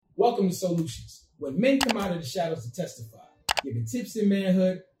Welcome to Solutions, where men come out of the shadows to testify, giving tips in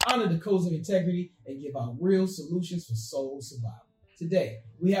manhood, honor the codes of integrity, and give out real solutions for soul survival. Today,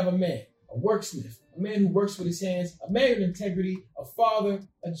 we have a man, a worksmith, a man who works with his hands, a man with integrity, a father,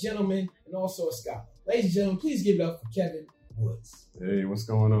 a gentleman, and also a scholar. Ladies and gentlemen, please give it up for Kevin Woods. Hey, what's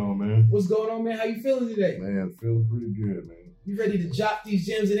going on, man? What's going on, man? How you feeling today? Man, feeling pretty good, man. You ready to jot these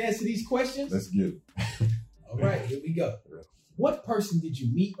gems and answer these questions? Let's get it. All right, here we go. What person did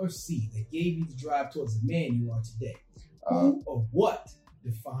you meet or see that gave you the drive towards the man you are today? Who or what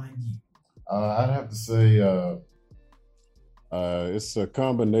defined you? I'd have to say it's a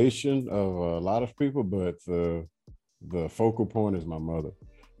combination of a lot of people, but the focal point is my mother,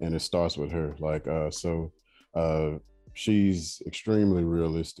 and it starts with her. She's extremely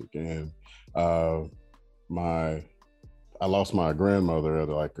realistic, and I lost my grandmother at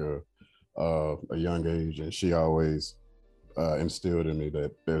a young age, and she always instilled in me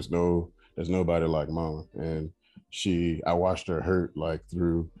that there's nobody like mama. And I watched her hurt, like,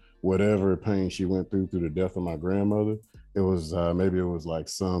 through whatever pain she went through the death of my grandmother. It was maybe it was like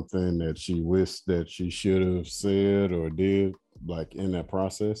something that she wished that she should have said or did, like, in that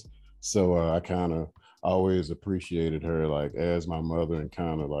process. So I kind of always appreciated her, like, as my mother, and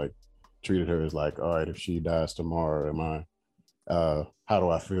kind of like treated her as like, all right, if she dies tomorrow, how do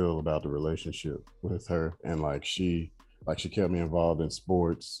I feel about the relationship with her? And she kept me involved in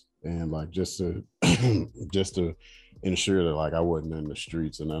sports, and like just to just to ensure that, like, I wasn't in the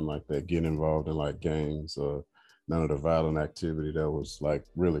streets and nothing like that, getting involved in like gangs or none of the violent activity that was like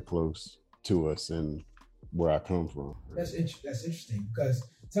really close to us and where I come from. That's interesting, because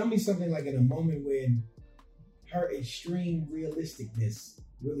tell me something like in a moment when her extreme realisticness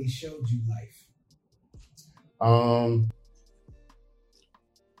really showed you life.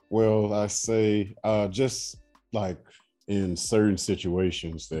 Well, I say just like in certain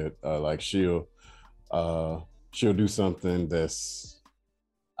situations that like she'll do something that's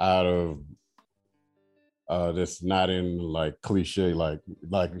out of that's not in like cliche, like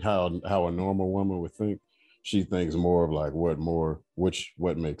how a normal woman would think. She thinks more of like what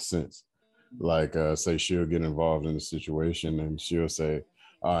makes sense. Like say she'll get involved in a situation and she'll say,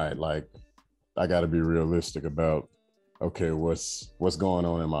 all right, like, I got to be realistic about, okay, what's going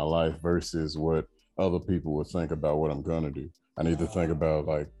on in my life versus what other people would think about what I'm gonna do. I need to think about,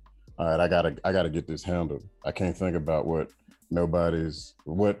 like, all right, I gotta get this handled. I can't think about what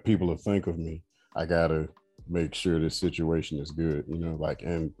people will think of me. I gotta make sure this situation is good, like,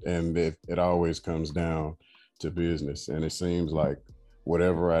 and it always comes down to business. And it seems like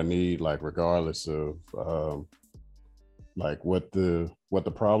whatever I need, like, regardless of like what the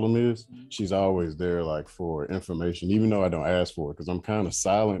problem is, she's always there, like, for information, even though I don't ask for it, because I'm kind of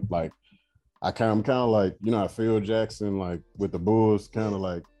silent. Like, I'm kind of like, Phil Jackson, like with the Bulls, kind of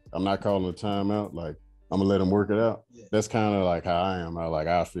like, I'm not calling a timeout. Like, I'm gonna let them work it out. Yeah. That's kind of like how I am.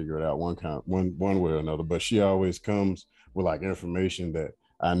 I'll figure it out one way or another. But she always comes with like information that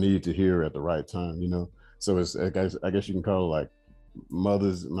I need to hear at the right time, So it's, I guess you can call it like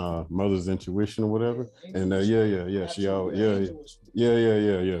mother's intuition or whatever. And she always,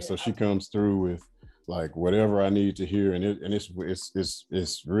 yeah. So she comes through with like whatever I need to hear, and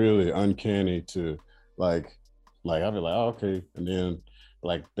it's really uncanny to like I'll be like, oh, okay, and then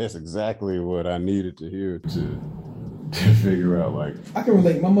like that's exactly what I needed to hear to figure out. Like, I can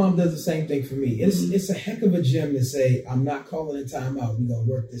relate. My mom does the same thing for me. It's a heck of a gem to say, I'm not calling a timeout. We're gonna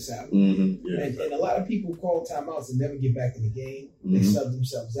work this out. Mm-hmm. Yeah, and a lot of people call timeouts and never get back in the game. Mm-hmm. They sub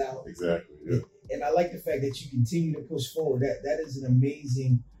themselves out. Exactly. Yeah. And I like the fact that you continue to push forward. That is an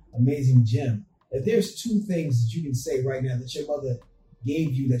amazing gem. If there's two things that you can say right now that your mother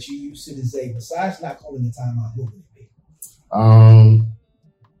gave you that you use to this day, besides not calling a timeout, what would it be?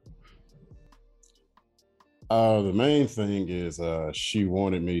 The main thing is she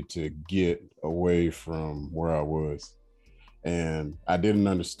wanted me to get away from where I was, and I didn't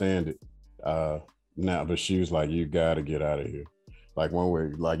understand it now, but she was like, you got to get out of here. Like, one way,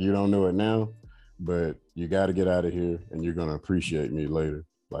 like, you don't know it now, but you got to get out of here, and you're going to appreciate me later,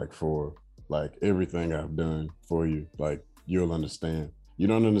 like, for like everything I've done for you. Like, you'll understand. You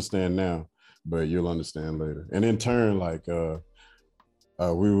don't understand now, but you'll understand later. And in turn, like, it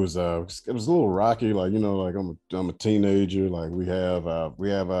was a little rocky, like, like I'm a teenager, like we have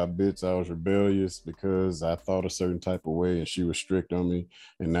our bits. I was rebellious because I thought a certain type of way, and she was strict on me.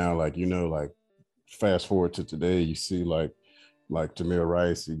 And now, like, like, fast forward to today, you see like Tamir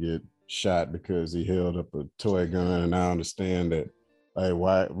Rice, he get shot because he held up a toy gun, and I understand that, like,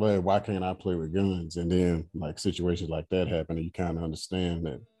 why can't I play with guns? And then like situations like that happen, and you kind of understand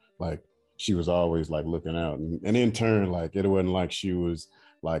that, like, she was always like looking out, and in turn, like, it wasn't like she was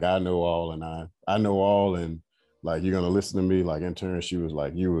like I know all, and I know all, and like you're gonna listen to me. Like in turn, she was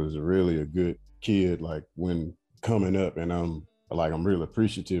like, you was really a good kid, like when coming up, and I'm real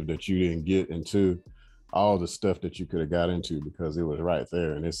appreciative that you didn't get into all the stuff that you could have got into because it was right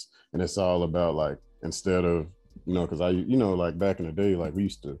there. And it's all about like, instead of, because like back in the day, like we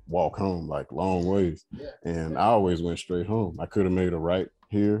used to walk home like long ways, and I always went straight home. I could have made a right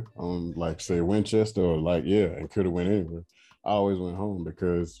here on like say Winchester, or like and could have went anywhere. I always went home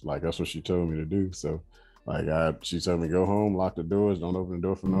because like that's what she told me to do. So like she told me go home, lock the doors, don't open the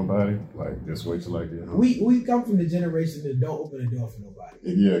door for nobody. Like just wait till I get home. We come from the generation that don't open the door for nobody.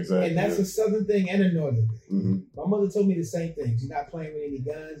 Yeah, exactly. And that's a Southern thing and a Northern thing. Mm-hmm. My mother told me the same things. You're not playing with any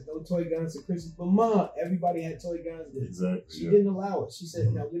guns, no toy guns for Christmas. But Mom, everybody had toy guns. Exactly. She didn't allow it. She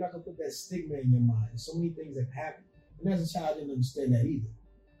said, no, we're not gonna put that stigma in your mind. So many things have happened. And as a child, I didn't understand that either.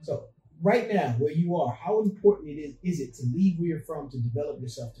 So right now, where you are, how important is it to leave where you're from to develop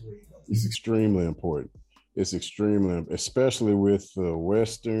yourself to where you go? It's extremely important. It's extremely, especially with the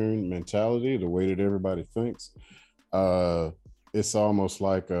Western mentality, the way that everybody thinks. It's almost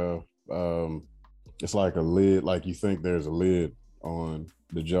like it's like a lid, like you think there's a lid on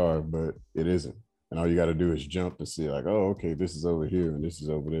the jar, but it isn't. And all you got to do is jump and see like, oh, okay, this is over here and this is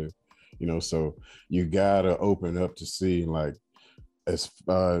over there. So you got to open up to see like,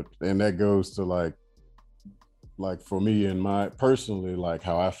 and that goes to like for me and my personally, like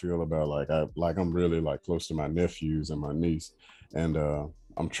how I feel about I'm really like close to my nephews and my niece, and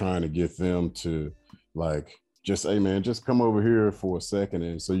I'm trying to get them to like just, hey man, just come over here for a second,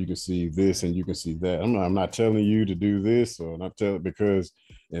 and so you can see this and you can see that. I'm not telling you to do this, or not telling, because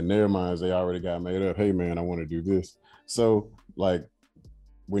in their minds they already got made up. Hey man, I want to do this. So like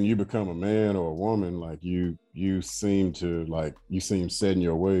when you become a man or a woman, like you seem set in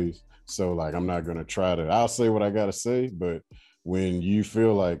your ways. So like, I'm not going to I'll say what I got to say, but when you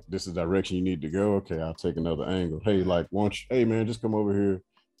feel like this is the direction you need to go, okay, I'll take another angle. Hey, like, hey man, just come over here,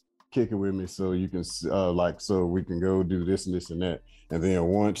 kick it with me so you can so we can go do this and this and that. And then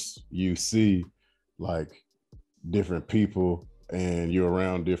once you see like different people and you're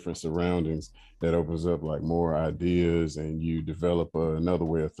around different surroundings, that opens up like more ideas, and you develop another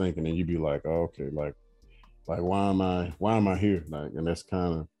way of thinking, and you be like, oh, okay, like why am I here? Like, and that's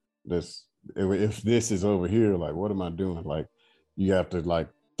kind of this, if this is over here, like what am I doing? Like you have to like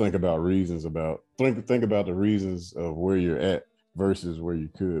think about the reasons of where you're at versus where you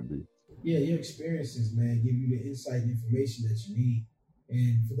could be. Yeah, your experiences, man, give you the insight and information that you need.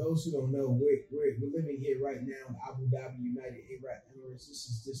 And for those who don't know, we're living here right now in Abu Dhabi, United Arab Emirates. This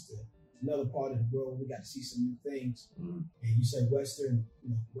is just another part of the world. We got to see some new things. Mm-hmm. And you said Western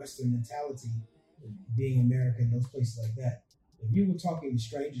mentality, being American, those places like that. If you were talking to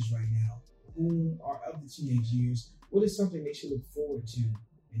strangers right now who are of the teenage years, what is something they should look forward to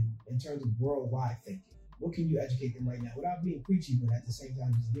in terms of worldwide thinking? What can you educate them right now without being preachy, but at the same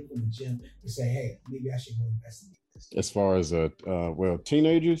time just give them a gem to say, hey, maybe I should go investigate this? As far as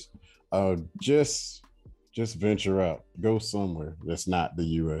teenagers, just venture out, go somewhere that's not the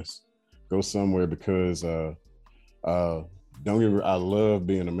U.S. Go somewhere, because I love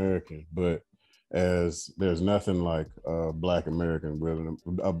being American, but as there's nothing like a Black American with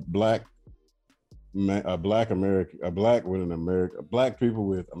Black people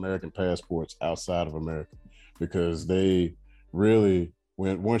with American passports outside of America, because they really,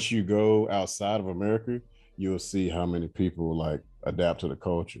 once you go outside of America, you'll see how many people like adapt to the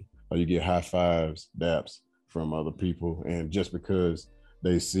culture. Or you get high fives, daps from other people, and just because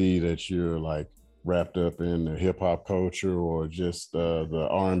they see that you're like wrapped up in the hip hop culture or just the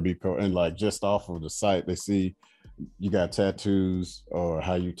R&B culture, and like just off of the site, they see you got tattoos or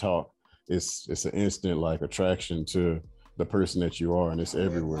how you talk. It's an instant like attraction to the person that you are, and it's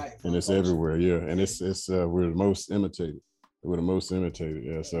everywhere. And it's everywhere, yeah. And it's we're the most imitated.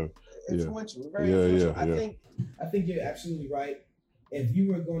 Yeah. So yeah. I think you're absolutely right. If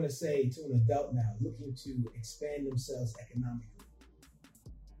you were going to say to an adult now looking to expand themselves economically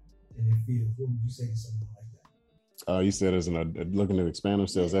in their field, what would you say to someone like that? You said looking to expand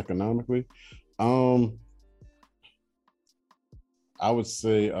themselves economically. I would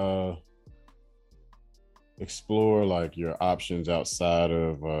say explore like your options outside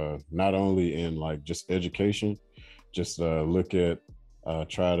of not only in like just education, just look at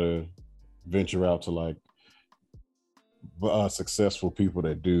try to venture out to like successful people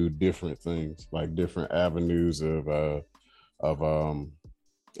that do different things, like different avenues of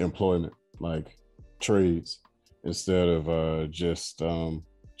employment, like trades, instead of just going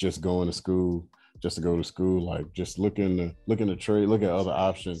to school just to go to school. Like just look into trade, look at other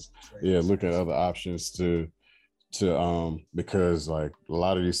options. Yeah, look at other options to to because like a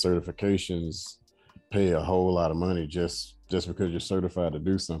lot of these certifications pay a whole lot of money just because you're certified to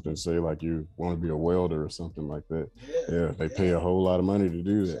do something. Say like you want to be a welder or something like that. Yeah, they pay a whole lot of money to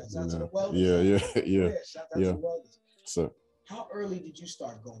do that. Shout out to the welders. Yeah. Shout out to the welders. So how early did you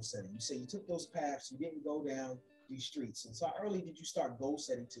start goal setting? You say you took those paths, you didn't go down these streets. And so how early did you start goal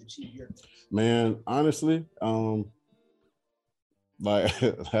setting to achieve your goals? Man, honestly, like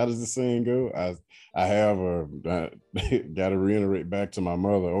how does the saying go? I have got to reiterate back to my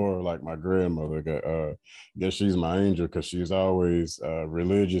mother or like my grandmother. Guess she's my angel because she's always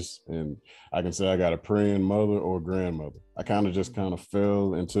religious, and I can say I got a praying mother or grandmother. I kind of just kind of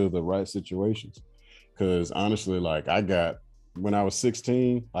fell into the right situations because honestly, like when I was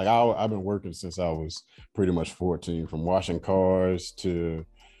 16, like I've been working since I was pretty much 14, from washing cars to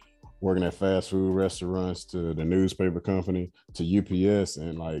working at fast food restaurants to the newspaper company to UPS.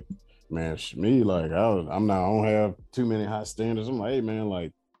 And like, man, me, like I don't have too many high standards. I'm like, hey man,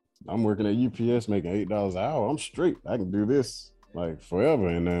 like I'm working at UPS making $8 an hour. I'm straight. I can do this like forever.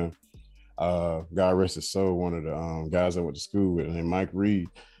 And then God rest his soul, one of the guys I went to school with, named Mike Reed,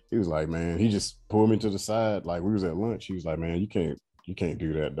 he was like, man, he just pulled me to the side. Like we was at lunch. He was like, man, you can't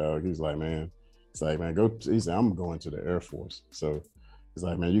do that, dog. He's like, man, it's like, man, he said, I'm going to the Air Force. So it's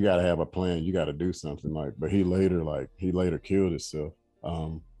like, man, you got to have a plan. You got to do something. Like, but he later killed himself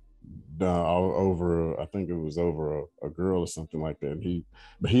over, I think it was over a girl or something like that. And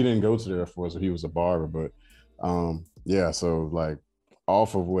but he didn't go to the Air Force. He was a barber. But yeah, so like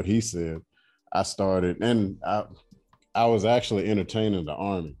off of what he said, I started, and I was actually entertaining the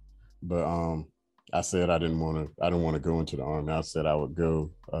Army, but I said I didn't want to go into the Army. I said I would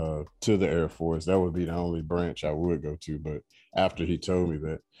go to the Air Force. That would be the only branch I would go to. But after he told me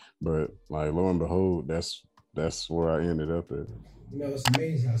that, but like lo and behold, that's where I ended up at. You know, it's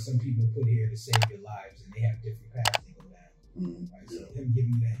amazing how some people put here to save your lives, and they have different paths they go down. Mm-hmm. Right? So him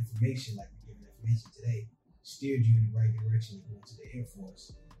giving you that information, like we're giving information today, steered you in the right direction to go to the Air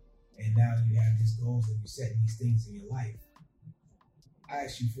Force. And now you have these goals and you're setting these things in your life. I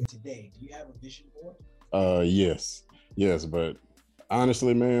ask you for today, do you have a vision board? Yes, but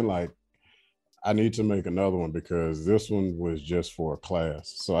honestly, man, like I need to make another one because this one was just for a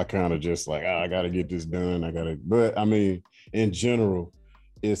class. So I kind of just like, I got to get this done. But I mean, in general,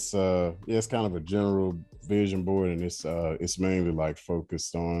 it's kind of a general vision board, and it's mainly like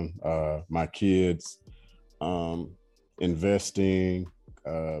focused on my kids, investing,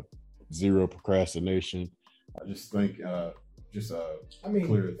 zero procrastination. I just think I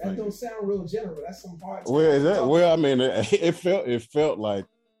mean, that don't sound real general. That's some hard. Well, I mean, it felt like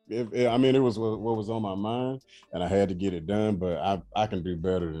it was what was on my mind, and I had to get it done. But I can do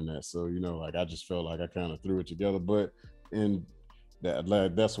better than that. So like I just felt like I kind of threw it together. But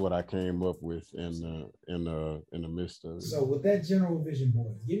that's what I came up with in the midst of it. So with that general vision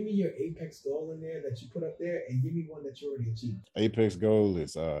board, give me your apex goal in there that you put up there, and give me one that you already achieved. Apex goal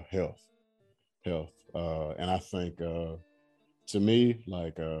is health, and I think to me,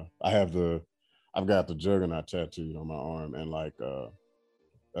 like I've got the Juggernaut tattooed on my arm, and like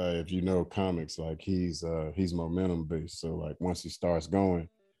if you know comics, like he's momentum based. So like once he starts going,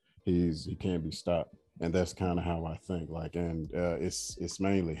 he can't be stopped. And that's kind of how I think, like, and it's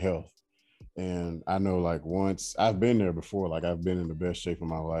mainly health. And I know, like, once I've been there before, like I've been in the best shape of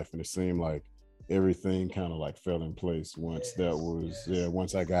my life, and it seemed like everything kind of like fell in place once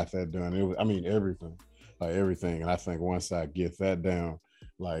once I got that done. It was, I mean, everything. And I think once I get that down,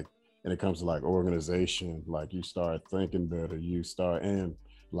 like, and it comes to like organization, like you start thinking better, and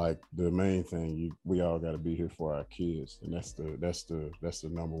like the main thing, we all got to be here for our kids, and that's the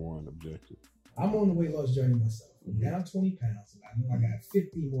number one objective. I'm on the weight loss journey myself. I'm down 20 pounds. I know I got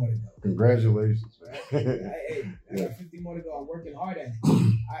 50 more to go. Congratulations, man. I got 50 more to go. I'm working hard at it.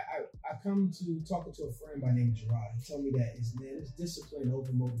 I come to talking to a friend by name Gerard. He told me that it's discipline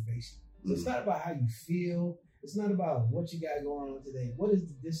over motivation. So it's not about how you feel. It's not about what you got going on today. What does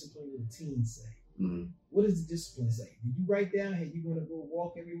the discipline routine say? Mm-hmm. What does the discipline say? Did you write down, hey, you're going to go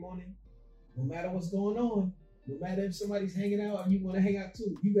walk every morning? No matter what's going on. No matter if somebody's hanging out and you want to hang out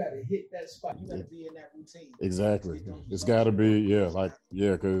too, you got to hit that spot. You got to be in that routine. Exactly. It's got to be,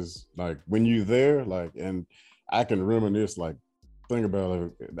 because like when you're there, like, and I can reminisce, like, think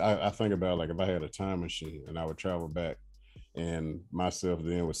about it. I think about like if I had a time machine and I would travel back, and myself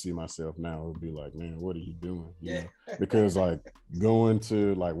then would see myself now, it would be like, man, what are you doing? You know? Because like going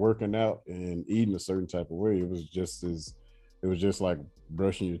to like working out and eating a certain type of way, it was just like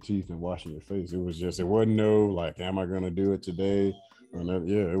brushing your teeth and washing your face. It wasn't no like, am I gonna do it today?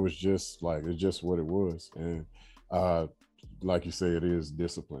 It was just like, it's just what it was. And like you say, it is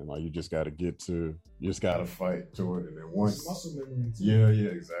discipline. Like you just got to you just got to fight toward it. And once it's muscle memory too. yeah,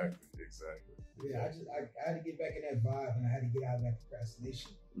 exactly. Yeah, I had to get back in that vibe, and I had to get out of that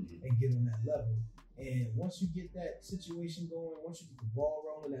procrastination and get on that level. And once you get that situation going, once you get the ball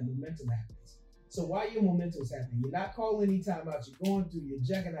rolling, that momentum happens. So while your momentum is happening, you're not calling any time out. You're going through. You're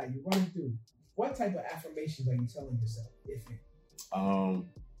checking out. You're running through. What type of affirmations are you telling yourself? If any?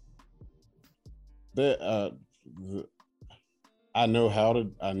 I know how to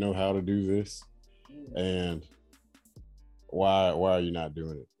do this, and why are you not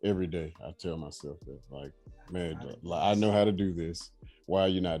doing it every day? I tell myself that, like, man, I know how to do this. Why are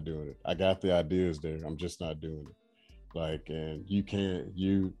you not doing it? I got the ideas there. I'm just not doing it. Like, and you can't.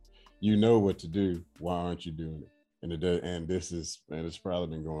 You know what to do. Why aren't you doing it? And it's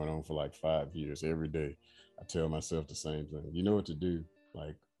probably been going on for like 5 years. Every day, I tell myself the same thing. You know what to do.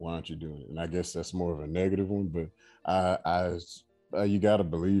 Like, why aren't you doing it? And I guess that's more of a negative one, but you got to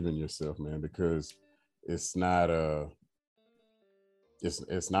believe in yourself, man, because it's not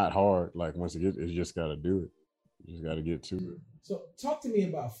it's not hard. Like once you just got to do it. You just got to get to it. So talk to me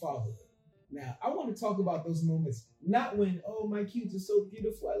about fatherhood. Now, I want to talk about those moments, not when, oh, my kids are so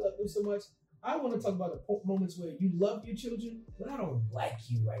beautiful, I love them so much. I want to talk about the moments where you love your children, but I don't like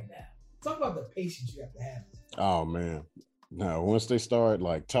you right now. Talk about the patience you have to have. Oh, man. Now, once they start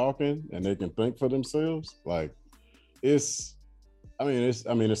like talking and they can think for themselves, like it's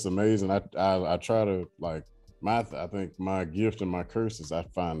amazing. I try to like I think my gift and my curse is I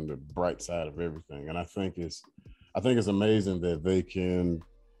find the bright side of everything. And I think it's amazing that they can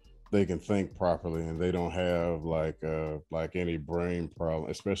think properly and they don't have like any brain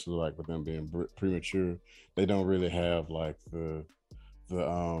problem, especially like with them being premature. They don't really have like the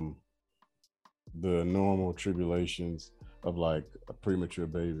normal tribulations of like a premature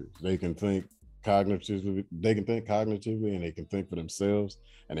baby. They can think cognitively, and they can think for themselves,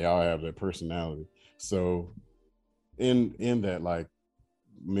 and they all have their personality. So in that, like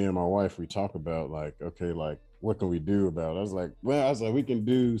me and my wife, we talk about like, okay, like what can we do about it? I was like, we can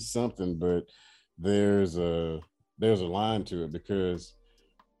do something, but there's a line to it, because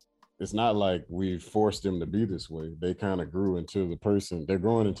it's not like we forced them to be this way. They kind of grew into the person. They're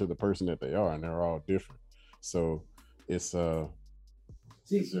growing into the person that they are, and they're all different. So it's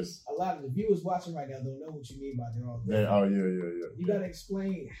just a lot of the viewers watching right now don't know what you mean by they're all different. Yeah. You got to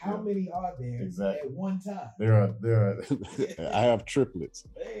explain how many are there at one time. There are. I have triplets.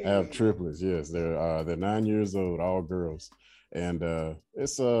 Hey. I have triplets. Yes, they're 9 years old, all girls, and it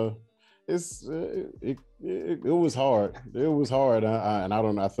was hard. It was hard.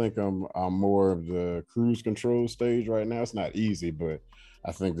 I think I'm more of the cruise control stage right now. It's not easy, but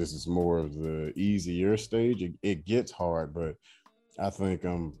I think this is more of the easier stage. It gets hard, but I think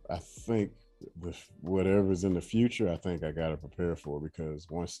with whatever's in the future, I think I got to prepare for it, because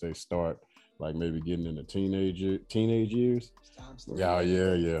once they start like maybe getting into teenage years,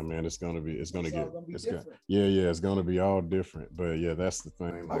 man, it's gonna be all different. But yeah, that's the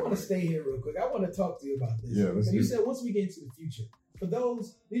thing. I want to stay here real quick. I want to talk to you about this. Yeah, you said once we get into the future, for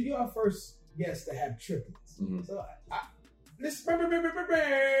those, you're our first guest to have triplets. Mm-hmm. So this what we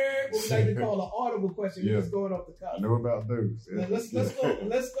like to call an audible question. We're just going off the cuff. I know about those. Yeah. Let's go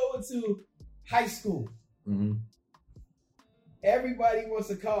into high school. Mm-hmm. Everybody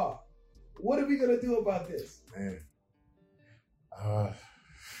wants a car. What are we gonna do about this? Man.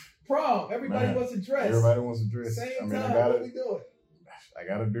 Prom. Everybody wants a dress. Everybody wants a dress. Same time. What are we doing? I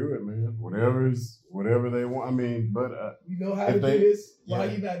gotta do it, man. Whatever they want. I mean, but you know how to do this. Why are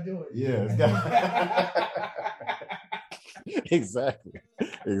you not doing it? Yeah.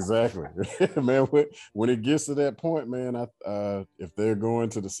 Exactly, man. When it gets to that point, man, if they're going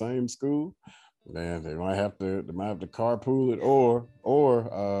to the same school, man, they might have to carpool it, or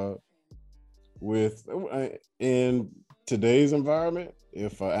with in today's environment,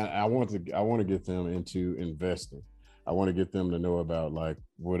 if I want to get them into investing. I want to get them to know about like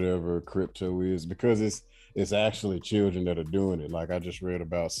whatever crypto is, because it's actually children that are doing it. Like I just read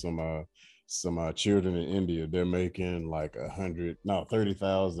about some children in India. They're making like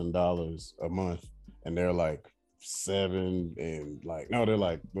 $30,000 a month, and they're like 7 and they're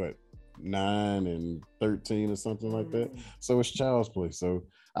like what 9 and 13 or something like that. So it's child's play. So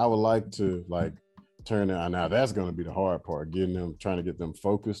I would like to like turn it. Now that's going to be the hard part, trying to get them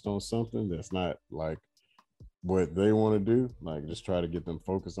focused on something that's not like what they want to do. Like just try to get them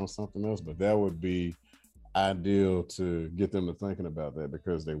focused on something else. But that would be ideal to get them to thinking about that,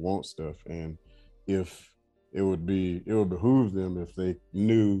 because they want stuff, and if it would behoove them if they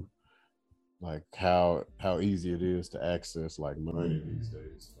knew like how easy it is to access like money these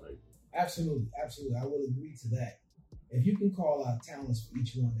days. Like absolutely, I will agree to that. If you can call out talents for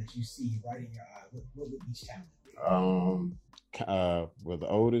each one that you see right in your eye, what would each talent be? Well, the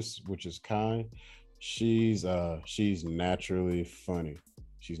oldest, which is Kai, she's naturally funny.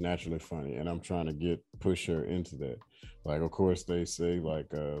 She's naturally funny, and I'm trying to push her into that. Like, of course, they say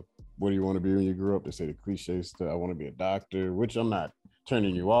like, what do you want to be when you grow up? They say the cliche stuff. I want to be a doctor, which I'm not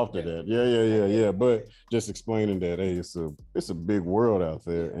turning you off to that. Yeah. But just explaining that, hey, it's a big world out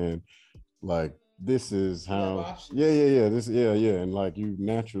there, and like this is how. Yeah. And like you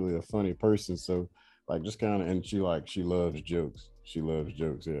naturally a funny person, so like just kind of, and she loves jokes. She loves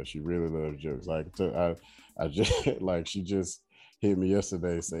jokes. Yeah, she really loves jokes. Like I just like she just hit me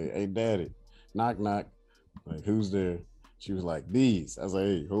yesterday, say, "Hey, Daddy, knock knock." Like, who's there? She was like, "These." I was like,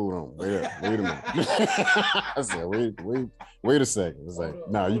 "Hey, hold on, wait a minute." I said, wait a second. I was like,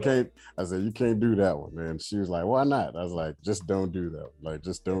 "No, you can't." I said, "You can't do that one." And she was like, "Why not?" I was like, "Just don't do that. Like,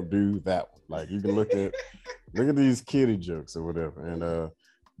 just don't do that one. Like, you can look at these kiddie jokes or whatever." And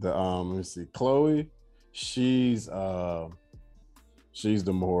let me see, Chloe, she's the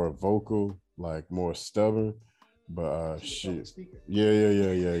more vocal, like more stubborn. But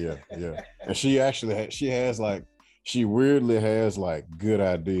yeah. And she actually she weirdly has like good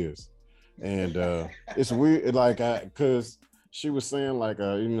ideas, and it's weird, like because she was saying like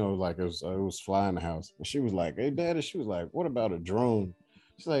like it was flying the house, and she was like, "Hey, Daddy," she was like, "What about a drone?"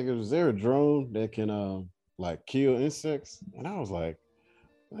 She's like, "Is there a drone that can like kill insects?" And I was like,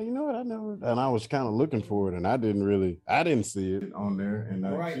 well, you know what? I never, and I was kind of looking for it, and I didn't see it on there. And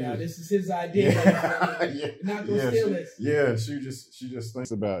right now, this is his idea. You're not gonna steal this. Yeah, she just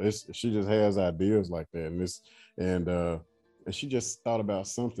thinks about it. She just has ideas like that, and she just thought about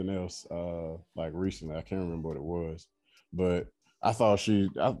something else like recently. I can't remember what it was, but I thought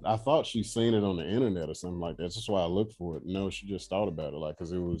she'd seen it on the internet or something like that. That's why I looked for it. No, she just thought about it, like,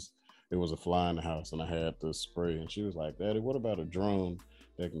 because it was a fly in the house, and I had to spray, and she was like, "Daddy, what about a drone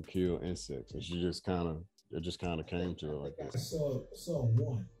that can kill insects?" And it just kind of came to her like that. So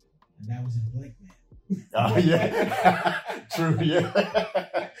one, and that was in Blank Man. Oh yeah, true. Yeah,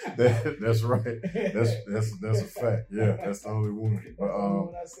 that's right. That's a fact. Yeah, that's the only one. But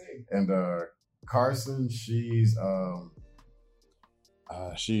and Carson, she's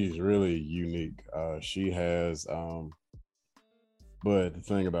really unique. She has but the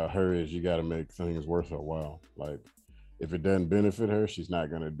thing about her is you got to make things worth her while. Like, if it doesn't benefit her, she's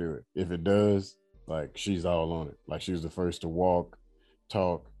not gonna do it. If it does, like, she's all on it. Like, she was the first to walk,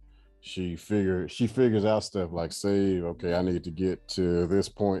 talk. She figures out stuff, like, say, okay, I need to get to this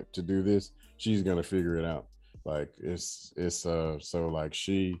point to do this. She's gonna figure it out. Like, it's so like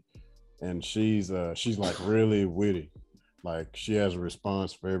she's like really witty. Like, she has a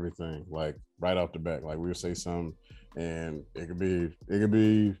response for everything, like right off the back. Like, we'll say something and it could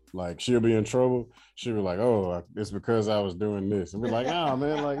be like she'll be in trouble. She'll be like, "Oh, it's because I was doing this," and we're like, "Oh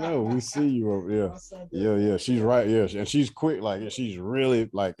man, like, no, we see you." Yeah. She's right. Yeah, and she's quick. Like, she's really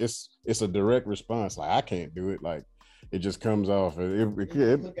like it's a direct response. Like, I can't do it. Like, it just comes off. It'll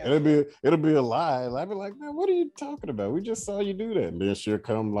be a lie. I'll be like, "Man, what are you talking about? We just saw you do that," and then she'll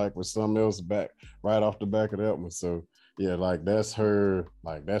come like with something else back right off the back of that one. So yeah, like that's her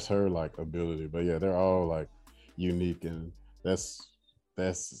like ability. But yeah, they're all like unique, and that's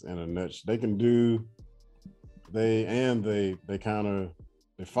in a nutshell. They can do they kind of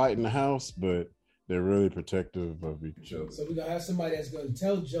they fight in the house, but they're really protective of each other. So we're gonna have somebody that's gonna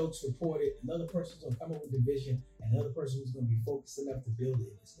tell jokes, report it, another person's gonna come up with the vision, and another person who's gonna be focused enough to build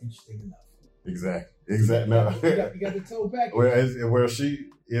it. It's interesting enough. Exactly. No, you got the toe back. Well, she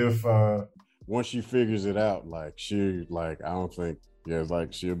if once she figures it out, like I don't think. Yeah, it's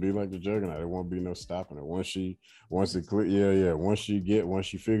like she'll be like the juggernaut. There won't be no stopping her. Once she figures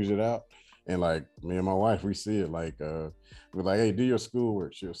it out, and like me and my wife, we see it. Like we're like, "Hey, do your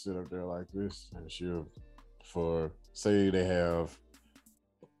schoolwork." She'll sit up there like this, and say they have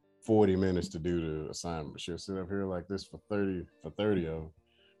 40 minutes to do the assignment. She'll sit up here like this for 30 of them.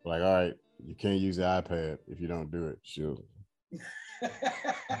 Like, all right, you can't use the iPad if you don't do it. She'll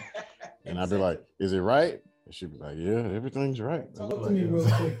and I'd be like, "Is it right?" And she'd be like, "Yeah, everything's right." Talk to me real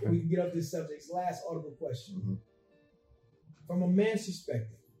quick. We can get up this subject. Last audible question. Mm-hmm. From a man's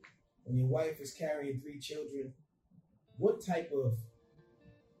perspective, when your wife is carrying 3 children, what type of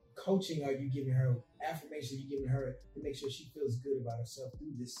coaching are you giving her, affirmation are you giving her to make sure she feels good about herself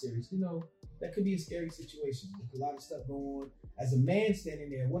through this series? You know, that could be a scary situation. There's a lot of stuff going on. As a man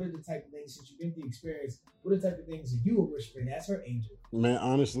standing there, what are the type of things, since you've been through the experience, what are the type of things that you were whispering as her angel? Man,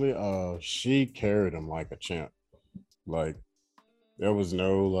 honestly, she carried him like a champ. Like, there was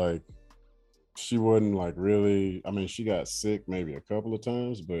no, like, she wasn't like really, I mean, she got sick maybe a couple of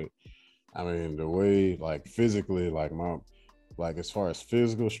times, but I mean, the way like physically, like like as far as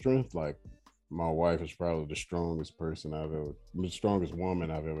physical strength, like my wife is probably the strongest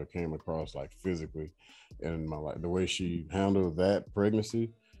woman I've ever came across, like physically in my life. The way she handled that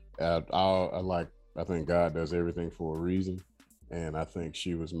pregnancy, I like, I think God does everything for a reason. And I think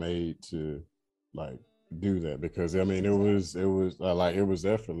she was made to like do that because I mean, it was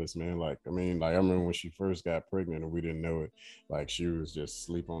effortless, man. Like, I mean, like I remember when she first got pregnant and we didn't know it, like she was just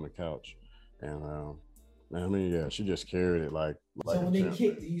asleep on the couch. And I mean, yeah, she just carried it So like a when they champ.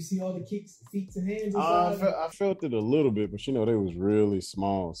 kicked, do you see all the kicks, feet and hands inside? I felt it a little bit, but you know they was really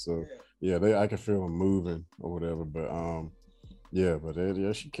small, so Yeah. yeah, they I could feel them moving or whatever. But yeah, but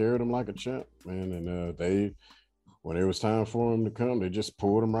yeah, she carried them like a champ, man. And they when it was time for them to come, they just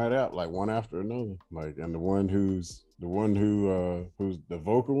pulled them right out, like one after another. Like, and who's the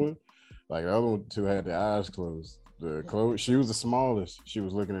vocal one, like the other one two had their eyes closed. The Chloe, she was the smallest. She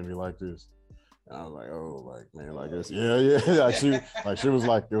was looking at me like this. And I was like, oh, like man, like this, yeah, yeah. Like she was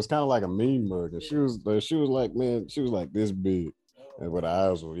like, it was kind of like a mean mug, and she was like, man, she was like this big, and with her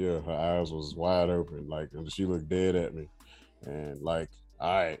eyes were, yeah, her eyes was wide open, like, and she looked dead at me, and like,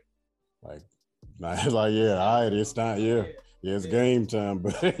 all right, like, like, yeah, all right, it's time, yeah, yeah, it's game time,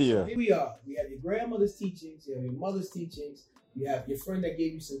 but yeah. So here we are. We have your grandmother's teachings, you have your mother's teachings, you have your friend that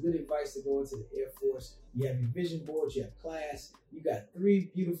gave you some good advice to go into the Air Force, you have your vision boards, you have class, you got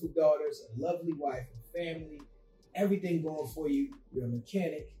 3 beautiful daughters, a lovely wife, a family, everything going for you. You're a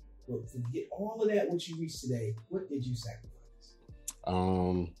mechanic. But to get all of that, what you reached today, what did you sacrifice?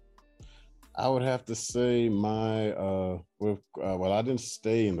 I would have to say well, I didn't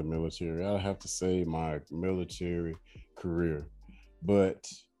stay in the military. I'd have to say my military career, but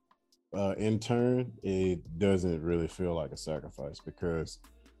in turn, it doesn't really feel like a sacrifice because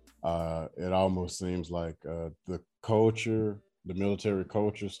it almost seems like the military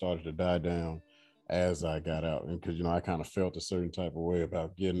culture started to die down as I got out. And because, you know, I kind of felt a certain type of way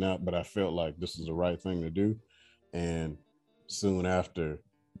about getting out, but I felt like this is the right thing to do. And soon after,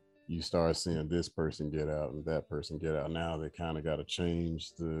 you start seeing this person get out and that person get out. Now they kind of got to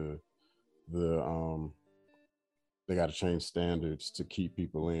change the they got to change standards to keep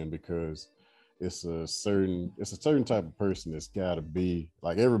people in because it's a certain type of person that's got to be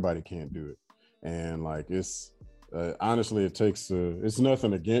like everybody can't do it, and like it's honestly it takes it's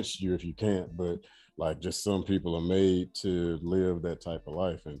nothing against you if you can't, but like just some people are made to live that type of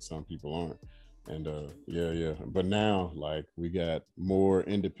life and some people aren't. And yeah, but now like we got more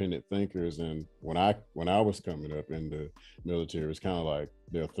independent thinkers, and when I was coming up in the military, it's kind of like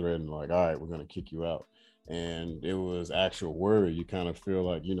they're threatening like, all right, we're gonna kick you out, and it was actual worry. You kind of feel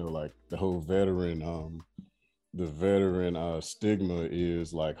like, you know, like the veteran stigma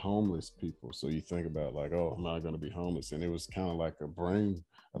is like homeless people. So you think about like, oh, I'm not going to be homeless, and it was kind of like a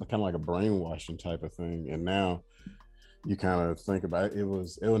brainwashing type of thing. And now you kind of think about it. It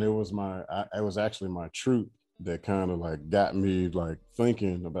was actually my troop that kind of like got me like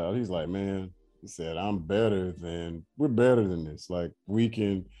thinking about. He's like, man, he said, we're better than this. Like we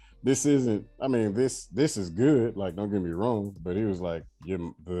can. This isn't. I mean, this is good. Like, don't get me wrong, but he was like,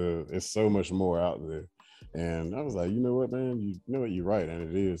 it's so much more out there. And I was like, you know what, man, you know what, you're right, and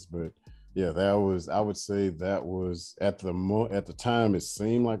it is. But yeah, I would say that was at the time it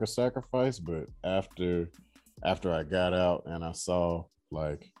seemed like a sacrifice, but after I got out and I saw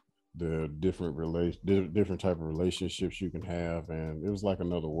like the different type of relationships you can have, and it was like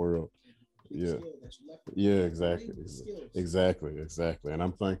another world. Yeah, yeah, exactly, and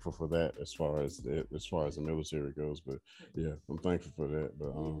I'm thankful for that as far as the military goes. But yeah, I'm thankful for that.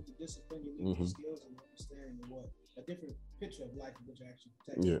 But the discipline, you need skills and understanding what a different picture of life, which actually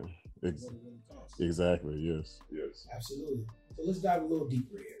protects yeah, what it really costs. exactly, yes, Absolutely. So let's dive a little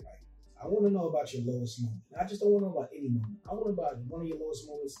deeper here. Like, I want to know about your lowest moment. I just don't want to know about any moment. I want to know about one of your lowest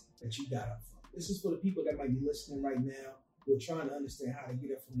moments that you got up from. This is for the people that might be listening right now who are trying to understand how to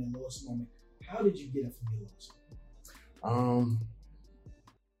get up from their lowest moment. How did you get up from your lowest moment?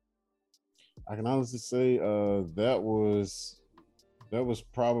 I can honestly say that was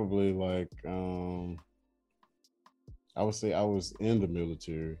probably like I would say I was in the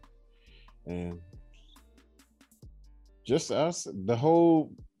military, and just us the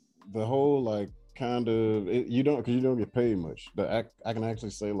whole like kind of you don't, because you don't get paid much. I can actually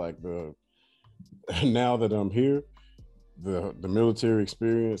say like the now that I'm here, the military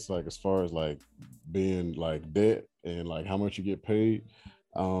experience, like as far as like being like debt and like how much you get paid,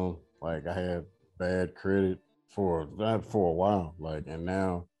 like I had bad credit for that for a while, like, and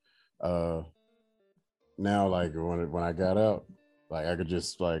uh now like when I got out, like I could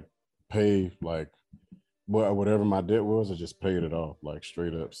just like pay like well, whatever my debt was, I just paid it off like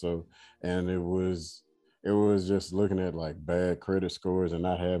straight up. So, and it was just looking at like bad credit scores and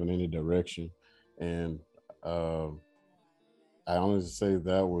not having any direction. And um, I honestly say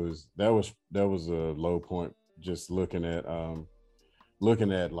that was a low point. Just looking at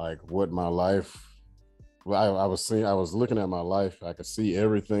like what my life. Well, I was looking at my life. I could see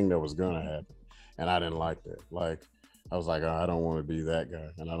everything that was gonna happen, and I didn't like that. Like I was like, oh, I don't want to be that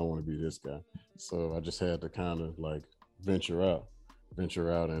guy, and I don't want to be this guy. So I just had to kind of like venture out, and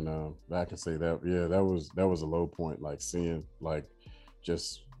I can say that yeah, that was a low point. Like seeing like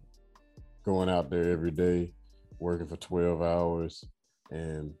just going out there every day, working for 12 hours,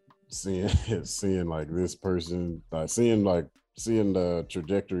 and seeing seeing like this person, seeing the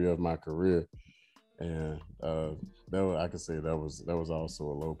trajectory of my career, and I could say that was also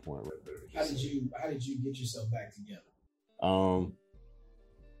a low point right there. How did you get yourself back together? Um,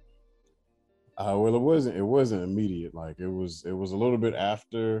 well, it wasn't immediate. Like it was a little bit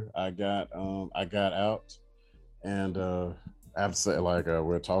after I got out, and I have to say like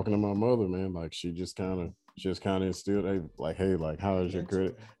we're talking to my mother, man. Like she just kind of instilled, hey, like, hey, like, how is your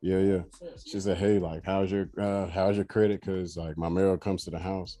credit? Yeah, yeah. She said, hey, like, how's your credit? Because like my mail comes to the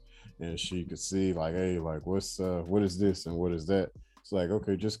house, and she could see like, hey, like, what is this and what is that? It's like,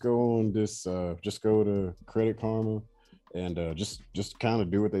 okay, just go to Credit Karma, and just kind of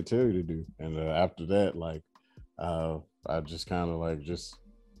do what they tell you to do. And after that, like, uh, I just kind of like just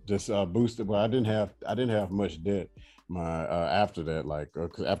boosted. But I didn't have much debt. My after that, like,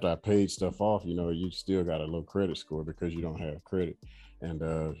 'cause after I paid stuff off, you still got a low credit score because you don't have credit. And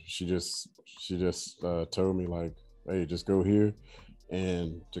she just told me like, hey, just go here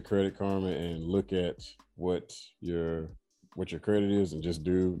and to Credit Karma and look at what your what your credit is, and just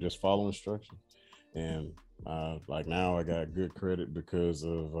follow instructions. And like now I got good credit because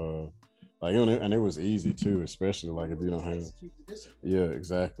of like, and it was easy too, especially like if you don't have. Yeah,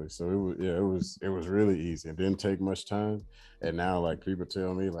 exactly. So it was really easy. It didn't take much time. And now like people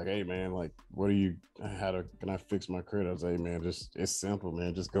tell me like, hey man, like can I fix my credit? I say, hey man, just it's simple,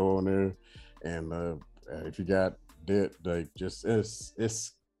 man. Just go on there, and if you got debt, like just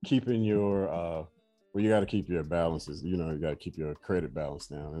it's keeping your well, you got to keep your balances. You got to keep your credit balance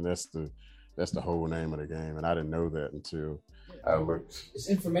down, and that's the whole name of the game. And I didn't know that until I looked. It's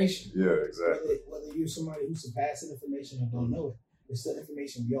information. Yeah, exactly. Whether you're somebody who's surpassing information or don't know it, it's still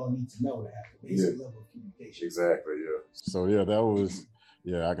information we all need to know to have a basic level of communication. Exactly. Yeah. So yeah, that was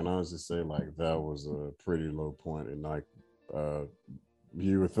I can honestly say like that was a pretty low point, and like uh,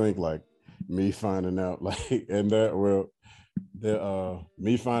 you would think like me finding out like and that well the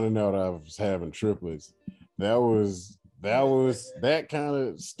me finding out I was having triplets, that kind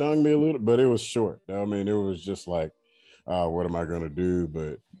of stung me a little, but it was short. I mean, it was just like, what am I gonna do?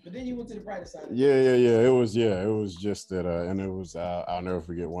 But then you went to the brighter side. Yeah. It was just that, and it was. I'll never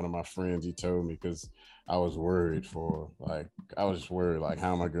forget one of my friends. He told me because I was worried I was just worried like,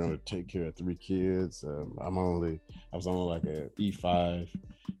 how am I going to take care of 3 kids? I was only like a E5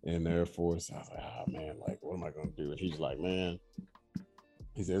 in the Air Force. I was like, oh man, like what am I going to do? And he's like, man.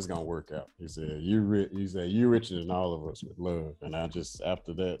 He said it's gonna work out. He said you richer than all of us with love. And after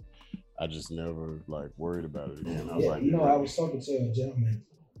that, I just never like worried about it again. I was like, I was talking to a gentleman,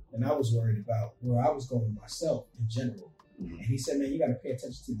 and I was worried about where I was going myself in general. Mm-hmm. And he said, man, you got to pay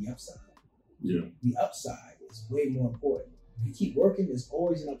attention to the upside. Yeah, the upside is way more important. If you keep working, there's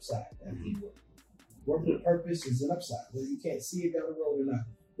always an upside. Work with purpose is an upside. Whether you can't see it down the road or not,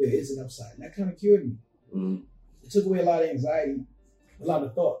 there is an upside. And that kind of cured me. Mm-hmm. It took away a lot of anxiety, a lot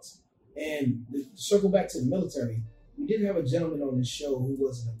of thoughts. And to circle back to the military, we did have a gentleman on this show who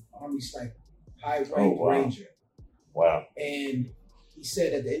was an Army sniper, high-ranked Ranger. Wow. And he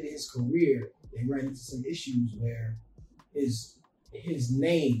said at the end of his career, they ran into some issues where his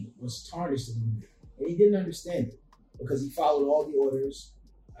name was tarnished a little bit. And he didn't understand it because he followed all the orders.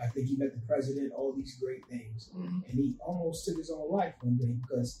 I think he met the president, all these great things. Mm-hmm. And he almost took his own life one day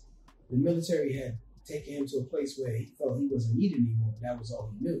because the military had taken him to a place where he felt he wasn't needed anymore. That was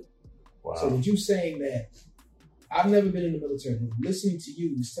all he knew. Wow. So with you saying that, I've never been in the military, but listening to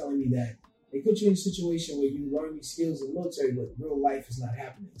you is telling me that they put you in a situation where you learn these skills in the military, but real life is not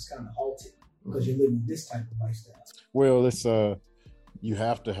happening. It's kind of halted because you're living this type of lifestyle. Well, it's you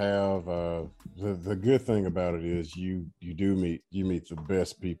have to have the good thing about it is you meet the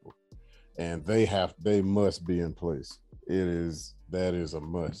best people, and they must be in place. That is a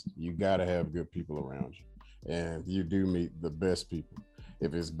must. You got to have good people around you, and you do meet the best people.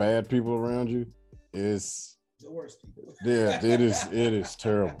 If it's bad people around you, it's the worst people. Yeah, it is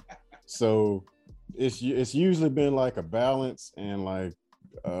terrible. So it's usually been like a balance, and like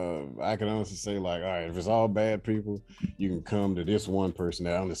I can honestly say, like, all right, if it's all bad people, you can come to this one person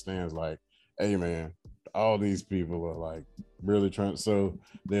that understands, like, hey man, all these people are like really trying, so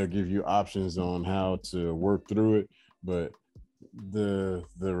they'll give you options on how to work through it. But the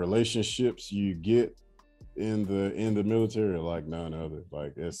relationships you get in the military are like none other.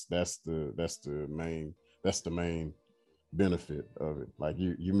 Like that's the main benefit of it. Like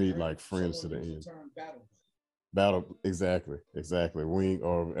you meet like friends to the end. Battle, exactly. Wing,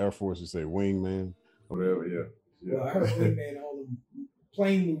 or Air Force would say wingman. Whatever, yeah. Well, I heard wingman all the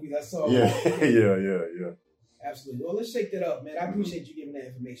plane movies I saw. Yeah, yeah. Absolutely. Well, let's shake that up, man. I appreciate you giving that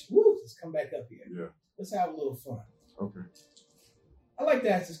information. Woo, let's come back up here. Yeah. Let's have a little fun. Okay. I like to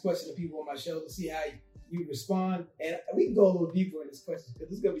ask this question to people on my show to see how you respond. And we can go a little deeper in this question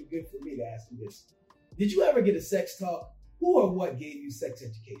because it's going to be good for me to ask you this. Did you ever get a sex talk? Who or what gave you sex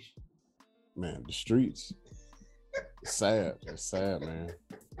education? Man, the streets. It's sad, man.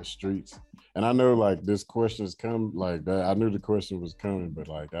 The streets. And I know like this question's come like that. I knew the question was coming, but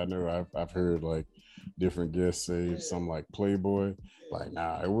like I know I've heard like different guests say something like Playboy. Like,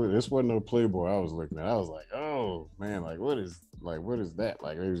 nah, this wasn't no Playboy I was looking at. I was like, oh man, like what is that?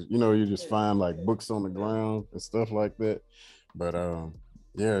 Like, it was, you just find like books on the ground and stuff like that. But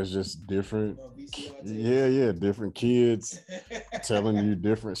yeah, it's just different. Yeah, different kids telling you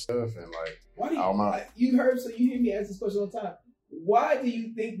different stuff. And like, why do you hear me ask this question all the time. Why do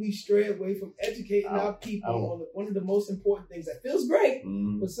you think we stray away from educating our people on one of the most important things that feels great,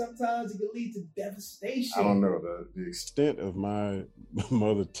 but sometimes it can lead to devastation? I don't know the extent of my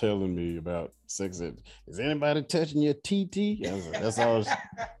mother telling me about sex. Is anybody touching your TT? That's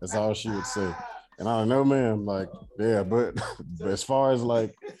all she would say. And I don't know, man. Like, yeah, but as far as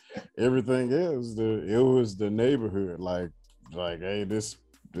like everything else, it was the neighborhood. Like, hey, this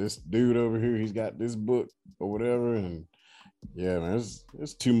dude over here, he's got this book or whatever, and yeah, man,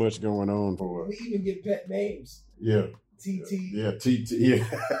 it's too much going on for. We even get pet names. Yeah. TT. Yeah, TT. Yeah,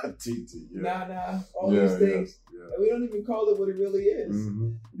 TT. Yeah. Nah. All these things. Yeah. And we don't even call it what it really is.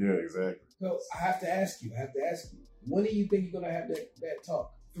 Mm-hmm. Yeah, exactly. So I have to ask you. When do you think you're gonna have that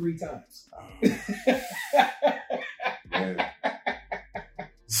talk? 3 times.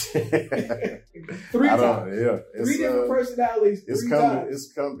 Three times. Yeah, 3 different personalities. It's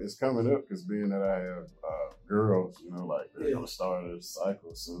coming up because being that I have girls, like they're gonna start a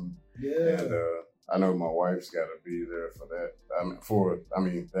cycle soon. Yeah, and I know my wife's got to be there for that.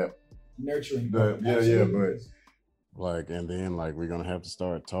 That nurturing. But like, and then like we're gonna have to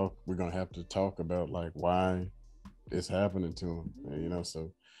start talk. We're gonna have to talk about like why it's happening to them. And,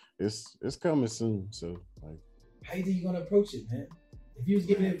 so it's coming soon. So like, how you think you're gonna approach it, man? If you was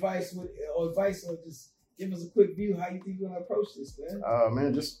giving advice or just give us a quick view, how you think you're gonna approach this, man?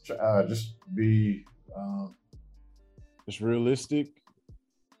 Man, just be just realistic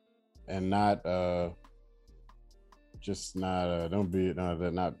and not don't be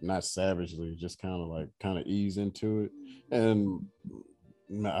not savagely, just kind of ease into it, and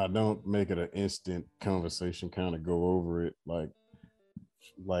I don't make it an instant conversation, kind of go over it like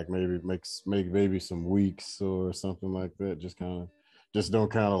maybe some weeks or something like that. Just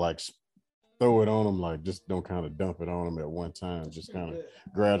don't kind of like throw it on them, like just don't kind of dump it on them at one time. Just kind of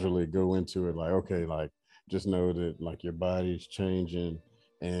gradually go into it, like, okay, like just know that like your body's changing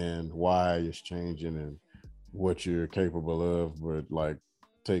and why it's changing and what you're capable of, but like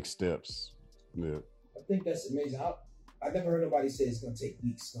take steps. Yeah. I think that's amazing. I've never heard nobody say it's gonna take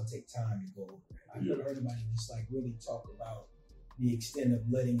weeks, it's gonna take time to go over it. I've never heard anybody just like really talk about the extent of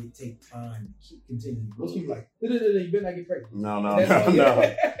letting it take time to keep continuing. Most people like, you better not get pregnant. No.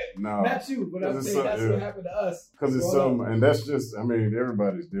 Not you, but I'm saying that's what happened to us. Because it's and that's just,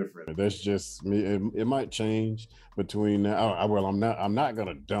 everybody's different. That's just me. It might change between now. I'm not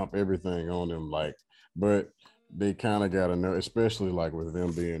gonna dump everything on them, but they kind of gotta know, especially like with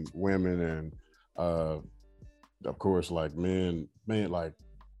them being women and of course like men like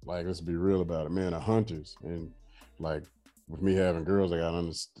let's be real about it. Men are hunters, and like with me having girls, they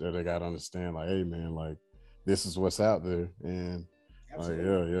gotta understand like, hey man, like this is what's out there, and like,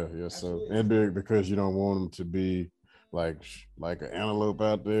 yeah. So and because you don't want them to be like an antelope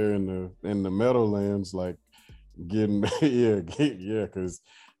out there in the meadowlands, like getting because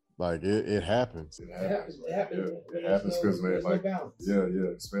like it happens. It happens because man, like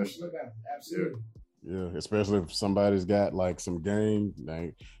especially. Absolutely. Yeah, especially if somebody's got like some game,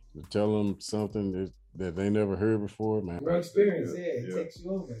 like tell them something that they never heard before, man. More experience, it takes you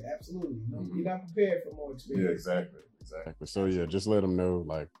over. Absolutely. You're not prepared for more experience. Yeah, exactly. So yeah, just let them know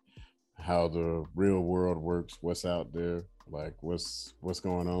like how the real world works, what's out there, like what's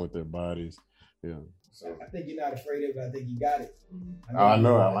going on with their bodies. Yeah. So I think you're not afraid of it. I think you got it. I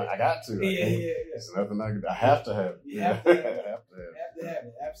know. I got to. Yeah. It's nothing I have to have it. You have to have it.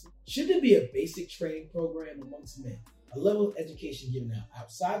 Absolutely. Should there be a basic training program amongst men? A level of education given out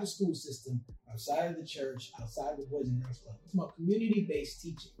outside the school system, outside of the church, outside of the Boys and Girls Club. It's about community-based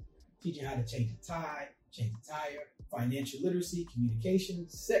teaching. Teaching how to change a tie, change a tire, financial literacy, communication,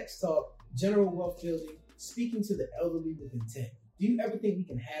 sex talk, general wealth building, speaking to the elderly with intent. Do you ever think we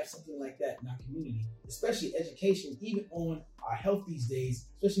can have something like that in our community, especially education, even on our health these days,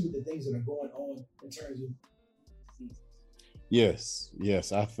 especially with the things that are going on in terms of diseases?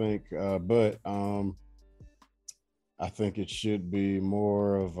 Yes, I think, but I think it should be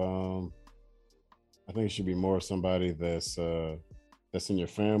more of, somebody that's in your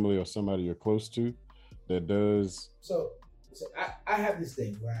family or somebody you're close to that does. So I have this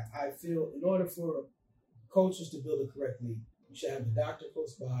thing where I feel in order for cultures to build it correctly, you should have a doctor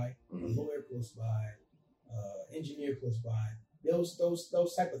close by, a lawyer close by, engineer close by, those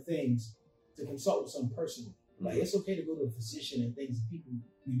type of things to consult with some person. Like it's okay to go to a physician and things people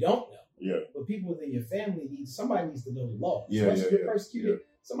you don't know. Yeah. But people within your family somebody needs to know the law. Yeah. If you're persecuted,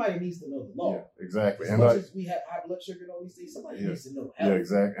 somebody needs to know the law. Yeah, exactly. As much as we have high blood sugar and all these things, somebody needs to know health. Yeah,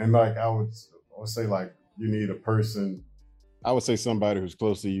 exactly. And like I would say, like you need a person. I would say somebody who's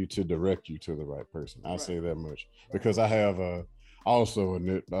close to you to direct you to the right person. I'll say that much because I have also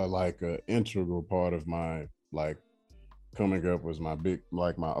like an integral part of my like coming up was my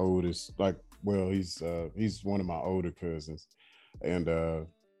my oldest he's one of my older cousins, and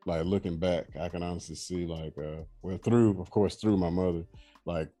like looking back, I can honestly see like through my mother,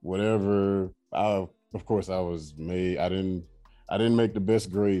 like whatever I was made. I didn't make the best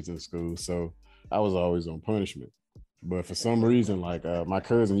grades in school, so I was always on punishment. But for some reason, like my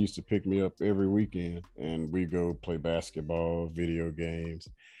cousin used to pick me up every weekend and we go play basketball, video games.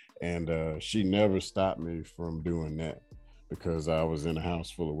 And she never stopped me from doing that because I was in a house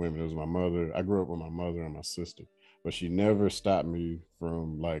full of women. It was my mother. I grew up with my mother and my sister, but she never stopped me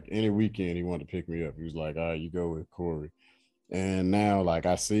from like any weekend he wanted to pick me up. He was like, all right, you go with Corey. And now like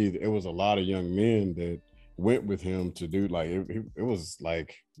I see it was a lot of young men that went with him to do like it was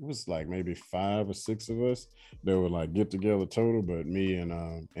like maybe 5 or 6 of us that would like get together total, but me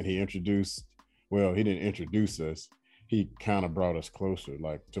and he didn't introduce us, he kind of brought us closer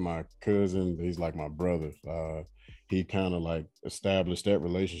like to my cousin. He's like my brother. He kind of like established that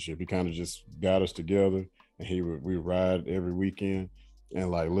relationship. He kind of just got us together and we ride every weekend.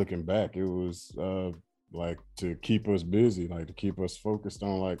 And like looking back, it was like to keep us busy, like to keep us focused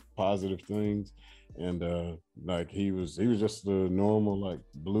on like positive things. And like he was just the normal like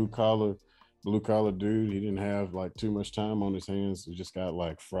blue collar dude. He didn't have like too much time on his hands. He just got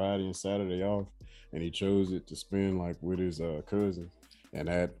like Friday and Saturday off, and he chose it to spend like with his cousins. And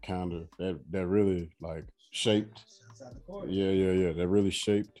that kind of that really like shaped. Yeah. That really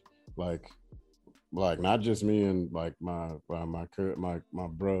shaped like not just me and like my bro,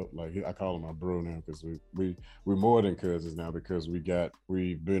 like I call him my bro now because we're more than cousins now because we've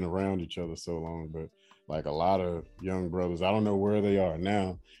been around each other so long. But like a lot of young brothers, I don't know where they are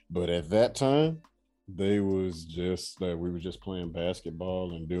now, but at that time they was just that we were just playing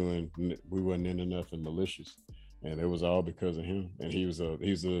basketball and we wasn't into nothing malicious, and it was all because of him. And he's a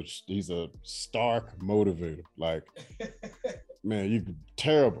stark motivator. Like man, you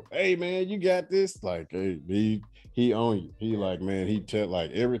terrible. Hey man, you got this. Like, hey, he own you. He like, man, he tell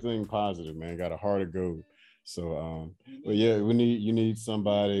like everything positive, man. Got a heart of gold. So but yeah, you need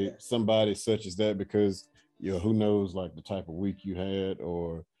somebody such as that because who knows like the type of week you had,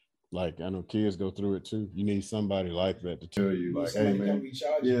 or like I know kids go through it too. You need somebody like that to tell you like, hey man,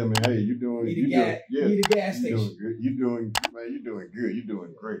 yeah man, hey, you doing need a gas station. You're doing good. You're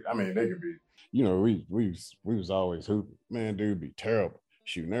doing great. I mean, they could be. We was always hooping. Man, dude be terrible.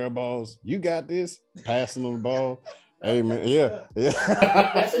 Shooting air balls. You got this. Passing them the ball. Hey man, yeah.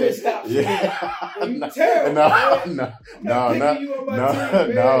 That's what stops you. You terrible. No,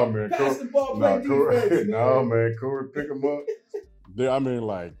 man. Pass the ball, play defense. No, man. Corey, pick him up. I mean,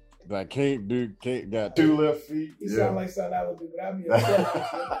 like can't got 2 left feet. You sound like something I would do, but I'd be upset.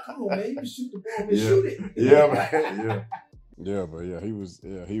 Come on, man, you can shoot the ball and shoot it. Yeah, man. Yeah. Yeah, but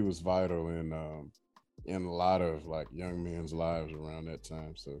he was vital in a lot of like young men's lives around that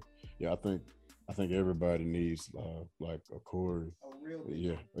time. So yeah, I think everybody needs like a Corey. A real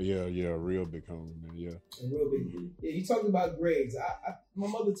big a real big homie, man. Yeah. A real big. Yeah, you talked about grades. My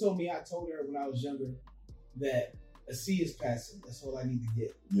mother told me, I told her when I was younger that a C is passing. That's all I need to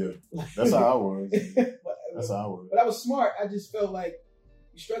get. Yeah. That's how I was. That's how I was. But I was smart. I just felt like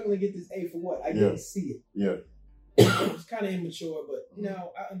you're struggling to get this A for what? I didn't see it. Yeah. It was kind of immature, but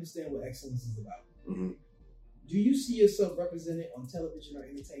now I understand what excellence is about. Mm-hmm. Do you see yourself represented on television or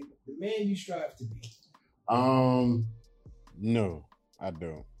entertainment? The man you strive to be? No, I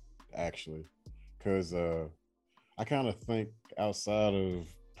don't actually, because I kind of think outside of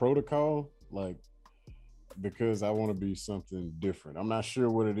protocol, like because I want to be something different. I'm not sure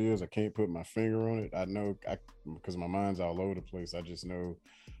what it is. I can't put my finger on it. I know because my mind's all over the place. I just know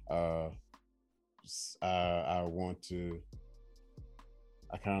I want to.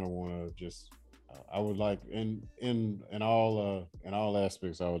 I kind of want to just. I would like in all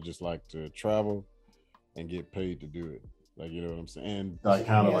aspects. I would just like to travel and get paid to do it. Like, you know what I'm saying? And like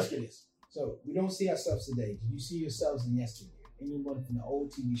kind of like this. So we don't see ourselves today. Do you see yourselves in yesteryear? Anyone from the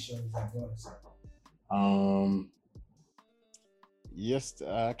old TV shows that brought us up? Yes,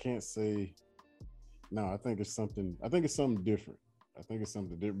 I can't say. No, I think it's something. I think it's something different. I think it's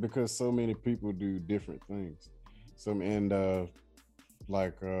something different because so many people do different things.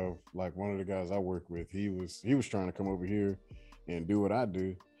 Like one of the guys I work with, he was trying to come over here and do what I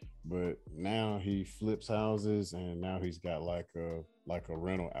do, but now he flips houses and now he's got like a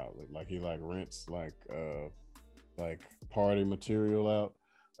rental outlet. Like he like rents like party material out.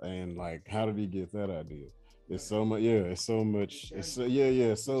 And like, how did he get that idea? It's so much, it's so much, it's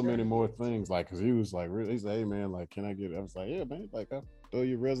so many more things. Like, cause he was like, really, he's like, hey man, like, can I get it? I was like, yeah, man, like, I'll throw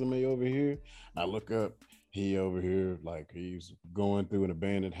your resume over here. I look up, he over here, like, he's going through an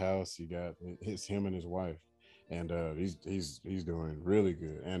abandoned house. He got him and his wife, and he's doing really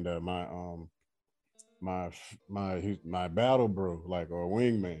good. And my battle bro, like, or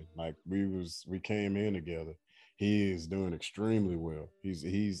wingman, like we came in together. He is doing extremely well.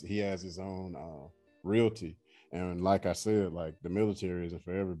 He has his own realty. And like I said, like the military isn't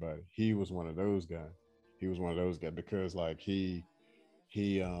for everybody. He was one of those guys. Because like he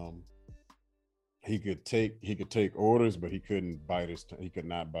could take orders, but he could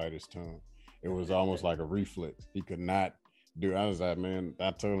not bite his tongue. It was almost like a reflex. He could not do. I was like, man, I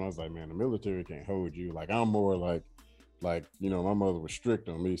told him, I was like, man, the military can't hold you. Like, I'm more like, you know, my mother was strict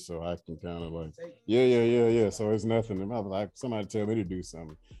on me, so I can kind of like, yeah. So it's nothing. I was like, somebody tell me to do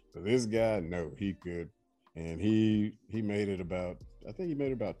something. But this guy, no, he could. And he made it about, I think he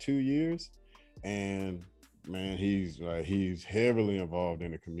made it about 2 years. And man, he's heavily involved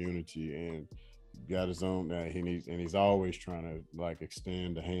in the community and got his own that he's always trying to like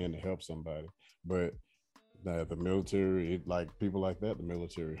extend a hand to help somebody. But the military, like people like that, the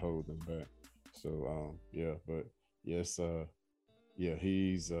military hold them back. So but yes,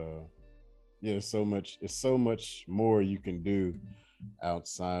 he's it's so much more you can do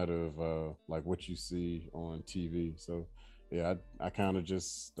outside of like what you see on TV. So yeah, I kind of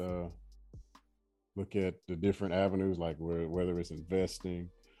just look at the different avenues, like whether it's investing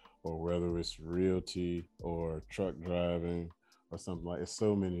or whether it's realty or truck driving or something. Like, it's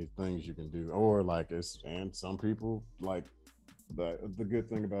so many things you can do. Or like and some people, like the good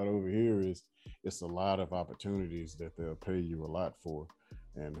thing about over here is it's a lot of opportunities that they'll pay you a lot for,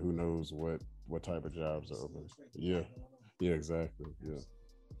 and who knows what type of jobs are open. Yeah, exactly. Yeah.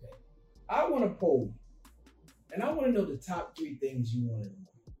 Okay. I want to poll, and I want to know the top 3 things you want to know.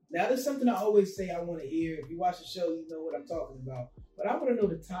 Now, there's something I always say I want to hear. If you watch the show, you know what I'm talking about. But I want to know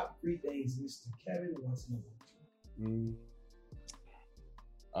the top 3 things Mr. Kevin wants to know.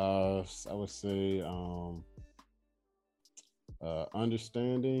 I would say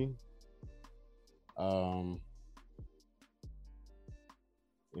understanding,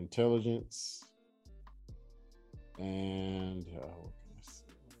 intelligence, and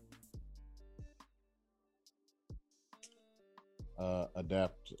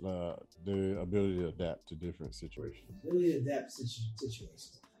adapt, the ability to adapt to different situations. Ability to adapt to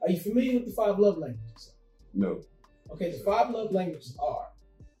situations. Are you familiar with the 5 love languages? No. Okay, the 5 love languages are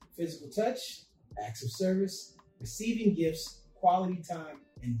physical touch, acts of service, receiving gifts, quality time,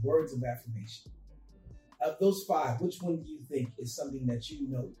 and words of affirmation. Of those 5, which one do you think is something that you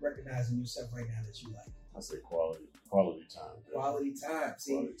know, recognize in yourself right now that you like? I say quality time. Quality time.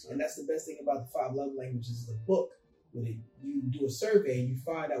 See, quality time. And that's the best thing about the 5 love languages, the book. When you do a survey and you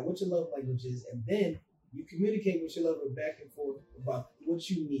find out what your love language is, and then you communicate with your lover back and forth about what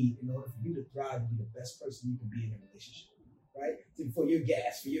you need in order for you to thrive and be the best person you can be in a relationship, right? For your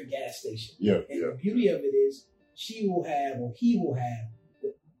gas station. Yeah. And the beauty of it is she will have, or he will have,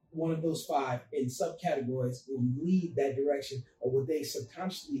 one of those 5 in subcategories will lead that direction of what they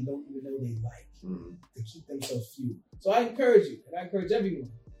subconsciously don't even know they like, to keep themselves fueled. So I encourage you, and I encourage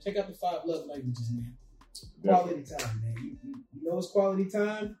everyone, check out the 5 love languages, man. Quality time, man. You know it's quality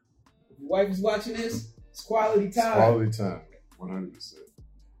time. If your wife is watching this, it's quality time. Quality time, 100%.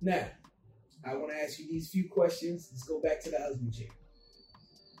 Now, I want to ask you these few questions. Let's go back to the husband chair.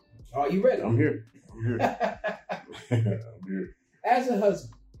 Are you ready? I'm here. I'm here. I'm here. As a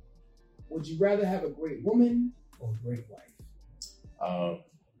husband, would you rather have a great woman or a great wife?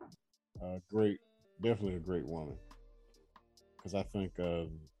 Great, definitely a great woman, because I think the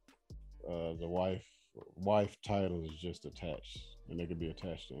wife title is just attached, and they could be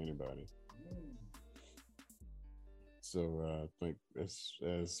attached to anybody. So I think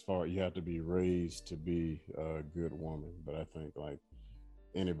as far you have to be raised to be a good woman, but I think like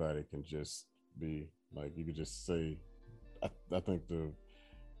anybody can just be like you could just say. I think the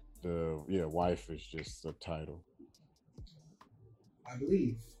wife is just a title. I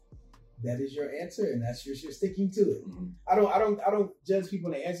believe that is your answer, and that's you're sticking to it. Mm-hmm. I don't judge people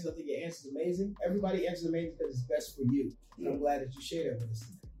on their answers. I think your answer is amazing. Everybody answers amazing because it's best for you. And I'm glad that you shared that with us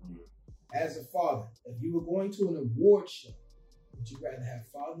today. Mm-hmm. As a father, if you were going to an award show, would you rather have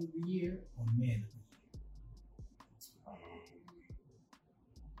Father of the Year or Man of the Year?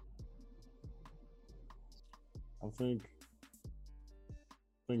 I think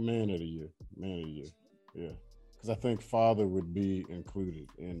Man of the Year. Man of the Year. Yeah. Because I think Father would be included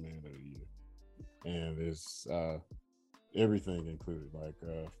in Man of the Year. And there's everything included, like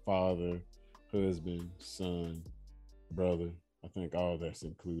father, husband, son, brother. I think all that's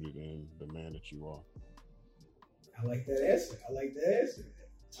included in the man that you are. I like that answer.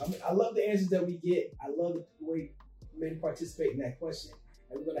 I love the answers that we get. I love the way men participate in that question.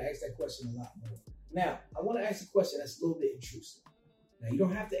 And we're going to ask that question a lot more. Now, I want to ask a question that's a little bit intrusive. Now, you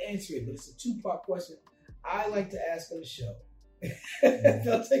don't have to answer it, but it's a two-part question I like to ask on the show.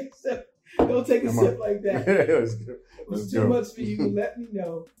 Don't take a sip. Don't take a sip like that. It's too much for you. Let me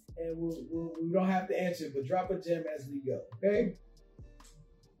know, and we don't have to answer it, but drop a gem as we go. Okay.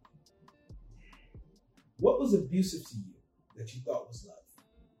 What was abusive to you that you thought was love?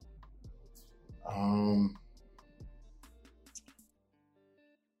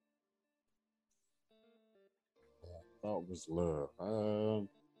 Thought was love.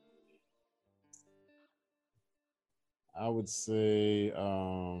 I would say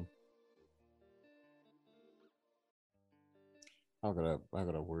how could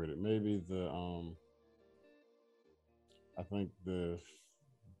I word it? Maybe I think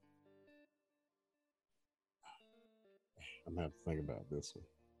I'm gonna have to think about this one.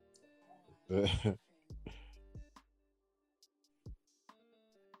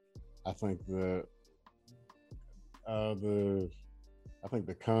 I think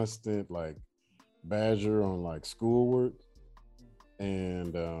the constant like badger on like schoolwork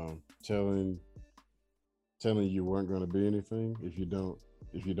and telling you weren't going to be anything if you don't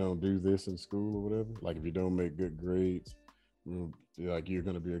do this in school or whatever. Like if you don't make good grades, like you're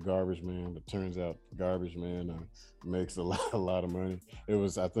going to be a garbage man. But turns out garbage man makes a lot of money.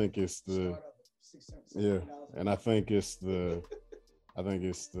 I think it's the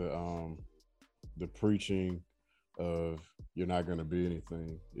preaching of you're not going to be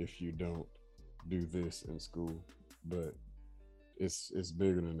anything if you don't do this in school. But it's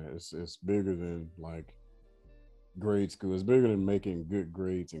bigger than that. It's bigger than like grade school. It's bigger than making good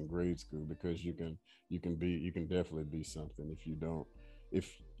grades in grade school, because you can definitely be something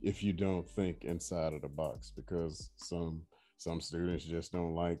if you don't think inside of the box, because some students just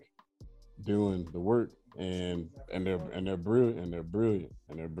don't like doing the work and they're brilliant in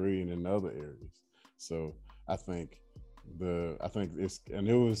other areas. So I think it's, and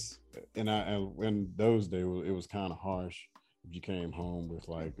it was, and in those days it was kind of harsh if you came home with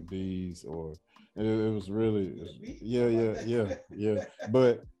like B's or, and it was really, yeah.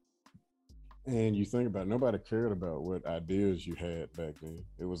 But, and you think about it, nobody cared about what ideas you had back then.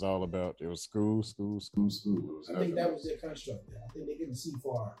 It was all about, it was school. I think that was their construct. I think they didn't see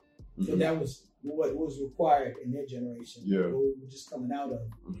far. So that was what was required in their generation. Yeah. What we were just coming out of.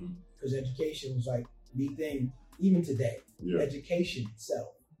 Because education was like the thing, even today. Yeah. Education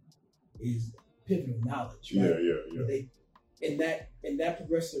itself is pivotal knowledge. Right? Yeah. But they, in that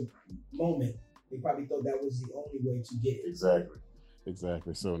progressive moment, they probably thought that was the only way to get it.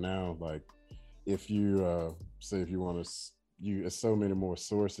 Exactly. So now, like, if you say if you want to, there's so many more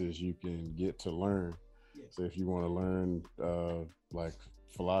sources you can get to learn. Yeah. So if you want to learn like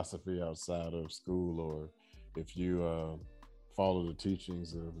philosophy outside of school, or if you follow the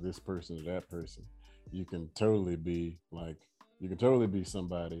teachings of this person or that person, you can totally be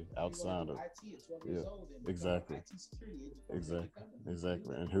somebody outside of exactly.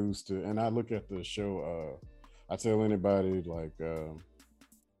 And I look at the show, I tell anybody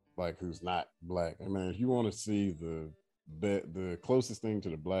like who's not Black, I mean, if you want to see the closest thing to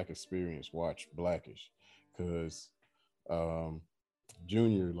the Black experience, watch Blackish, because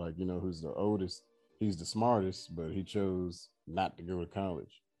Junior, like, you know, who's the oldest, he's the smartest, but he chose not to go to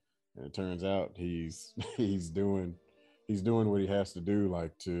college. And it turns out he's doing what he has to do,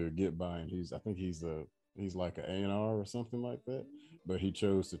 like, to get by. And I think he's like an A&R or something like that. But he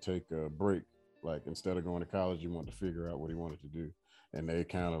chose to take a break. Like, instead of going to college, he wanted to figure out what he wanted to do. And they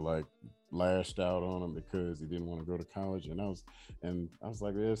kind of like lashed out on him because he didn't want to go to college. And I was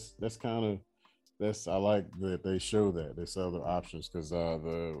like, that's kind of, I like that they show that there's other options, because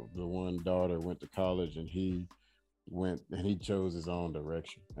the one daughter went to college and he chose his own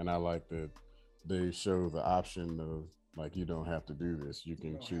direction. And I like that they show the option of, like, you don't have to do this. You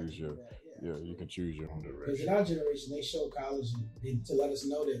can choose your you can choose your own direction. Because in our generation, they show college to let us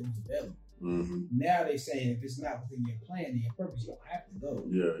know that it was available. Mm-hmm. Now they're saying if it's not within your plan and your purpose, you don't have to go.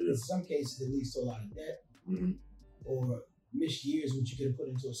 In some cases, it leads to a lot of debt, or missed years which you could have put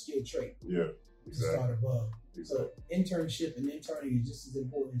into a skilled trade. To start above. So internship and interning is just as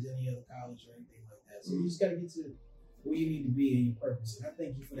important as any other college or anything like that. So you just got to get to where you need to be in your purpose. And I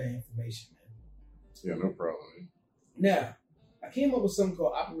thank you for that information, man. Yeah, no problem. Now, I came up with something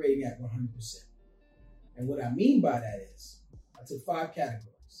called operating at 100%. And what I mean by that is I took 5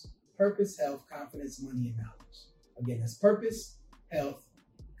 categories: purpose, health, confidence, money, and knowledge. Again, that's purpose, health,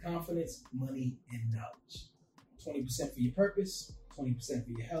 confidence, money, and knowledge. 20% for your purpose, 20%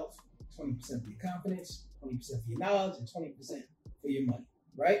 for your health, 20% for your confidence, 20% for your knowledge, and 20% for your money,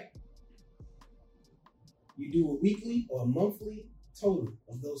 right? You do a weekly or a monthly total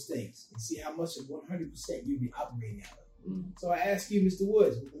of those things and see how much of 100% you'll be operating out of. So I ask you, Mr.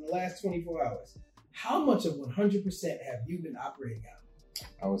 Woods, within the last 24 hours, how much of 100% have you been operating out of?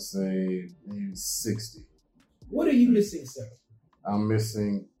 I would say maybe 60. What are you missing, sir? I'm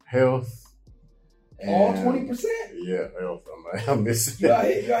missing health. All 20%? Yeah, health. I'm missing. You out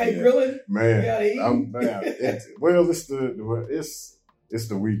here grilling? Man, it's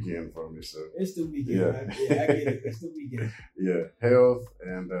the weekend for me, so. It's the weekend. I get it. It's the weekend. Yeah, health,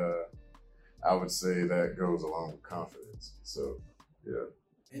 and I would say that goes along with confidence. So, yeah.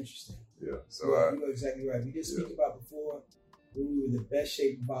 Interesting. Yeah. So you're exactly right. We did speak about before, when we were in the best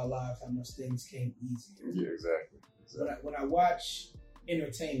shape of our lives, how much things came easy. Yeah, exactly. When I watch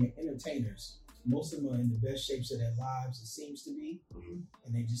entertainers, most of them are in the best shapes of their lives, it seems to be,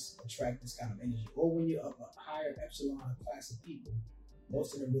 and they just attract this kind of energy. Or when you're up a higher echelon class of people,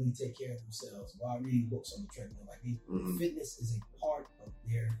 most of them really take care of themselves while reading books on the treadmill. Like fitness is a part of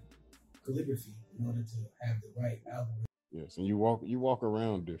their calligraphy in order to have the right algorithm. Yes, and you walk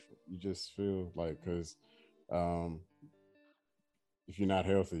around different. You just feel like, because if you're not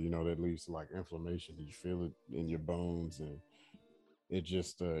healthy, that leads to like inflammation. You feel it in your bones, and it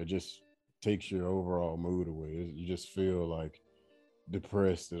just takes your overall mood away. You just feel like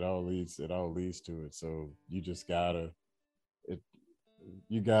depressed. It all leads to it. So you just gotta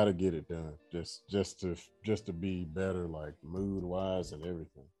get it done. Just to be better, like mood wise and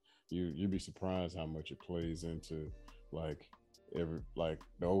everything. You'd be surprised how much it plays into like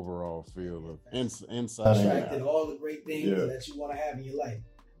the overall feel of inside. Attracted all the great things that you want to have in your life.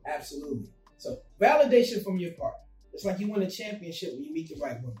 Absolutely. So validation from your part. It's like you win a championship when you meet the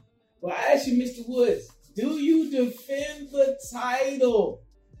right woman. Well, I ask you, Mr. Woods, do you defend the title?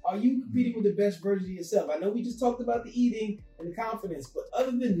 Are you competing with the best version of yourself? I know we just talked about the eating and the confidence, but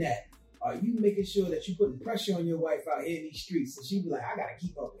other than that, are you making sure that you're putting pressure on your wife out here in these streets so she'd be like, I gotta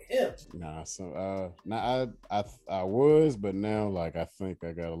keep up with him? Nah, so I was, but now like I think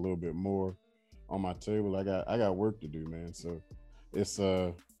I got a little bit more on my table. I got work to do, man. So it's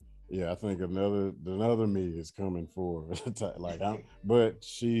I think another me is coming forward.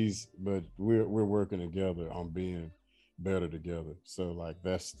 but we're working together on being better together. So like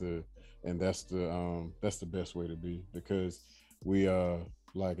that's the best way to be, because we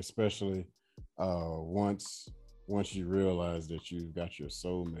like, especially once you realize that you've got your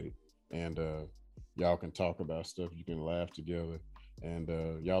soulmate, and y'all can talk about stuff, you can laugh together, and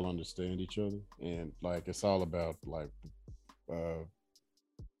y'all understand each other, and like it's all about like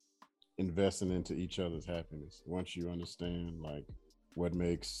investing into each other's happiness. Once you understand like what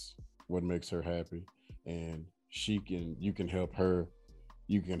makes her happy, and you can help her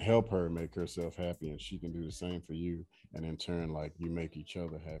make herself happy, and she can do the same for you, and in turn like you make each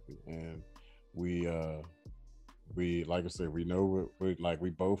other happy. And we like I said, we know we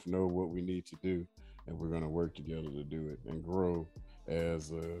both know what we need to do, and we're going to work together to do it and grow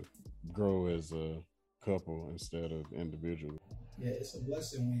as a couple instead of individually. Yeah, it's a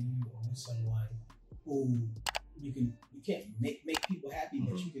blessing when you are with someone who you can't make people happy,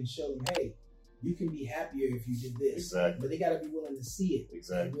 but you can show them, hey, you can be happier if you did this. Exactly. But they got to be willing to see it.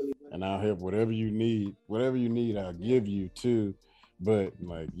 Exactly. And I'll help whatever you need, I'll give you too. But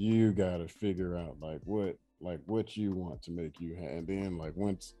like you got to figure out like what you want to make you happy. And then like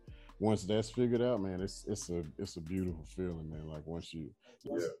once once that's figured out, man, it's a beautiful feeling, man. Like once you,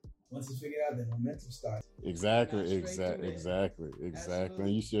 once it's figured out, the momentum starts. Exactly. And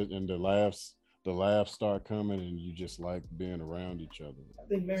you should, and the laughs start coming, and you just like being around each other. I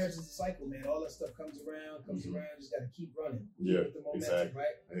think marriage is a cycle, man. All that stuff comes around. Just got to keep running. Yeah, with the momentum,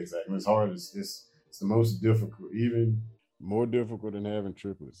 right? Exactly. It's hard. It's the most difficult, even more difficult than having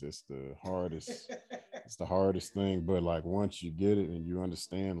triplets. It's the hardest. It's the hardest thing. But like once you get it and you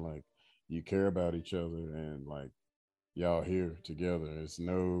understand, like you care about each other, and like y'all here together. There's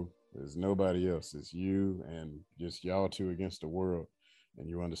nobody else. It's you and just y'all two against the world. And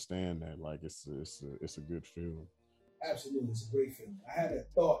you understand that, like it's a good feeling. Absolutely, it's a great feeling. I had a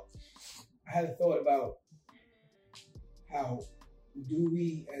thought about how do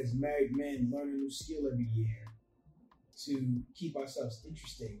we as married men learn a new skill every year to keep ourselves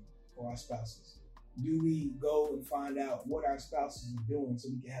interesting for our spouses? Do we go and find out what our spouses are doing so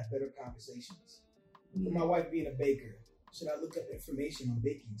we can have better conversations? For my wife being a baker, should I look up information on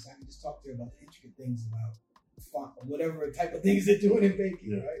baking so I can just talk to her about the intricate things about whatever type of things they're doing in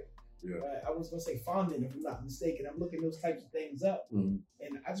baking, right? Yeah. I was going to say fondant, if I'm not mistaken. I'm looking those types of things up, and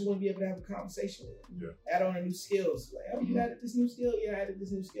I just want to be able to have a conversation with them. Yeah. Add on a new skill. So like, oh, you added this new skill? Yeah, I added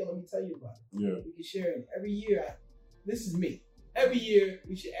this new skill. Let me tell you about it. Yeah. We can share it. Every year, this is me. Every year,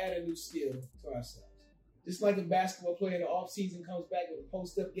 we should add a new skill to ourselves. Just like a basketball player in the offseason comes back with a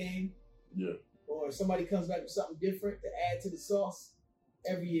post-up game. Yeah. Or somebody comes back with something different to add to the sauce.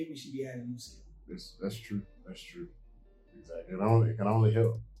 Every year, we should be adding a new skill. That's true. That's true. Exactly. It can only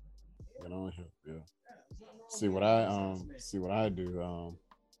help. It can only help. Yeah. See what I do.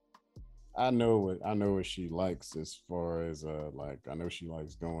 I know what she likes as far as like I know she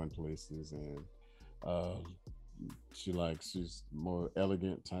likes going places, and she's more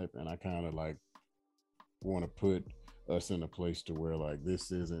elegant type, and I kind of like want to put us in a place to where like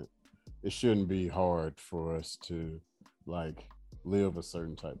it shouldn't be hard for us to like live a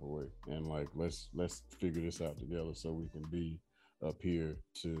certain type of way, and like let's figure this out together so we can be up here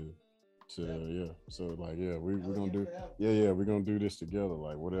to so like we're gonna do this together,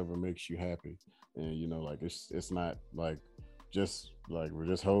 like whatever makes you happy. And you know, like it's not like just like we're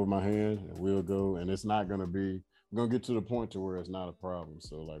just hold my hand and we'll go, and it's not gonna be, we're gonna get to the point to where it's not a problem.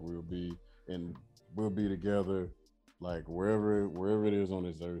 So like we'll be together like wherever it is on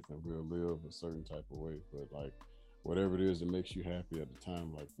this earth, and we'll live a certain type of way. But like whatever it is that makes you happy at the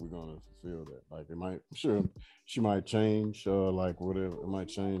time, like we're gonna fulfill that. Like it might, I'm sure she might change, like whatever, it might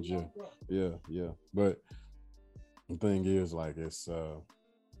change. Yeah. But the thing is, like it's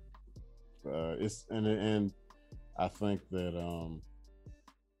and I think that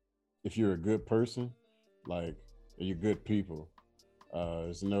if you're a good person, like you're good people,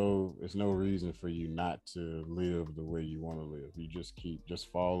 there's no reason for you not to live the way you want to live. You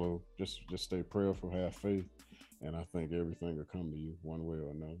just follow, just stay prayerful, have faith. And I think everything will come to you one way or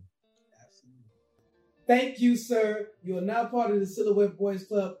another. Absolutely. Thank you, sir. You are now part of the Silhouette Boys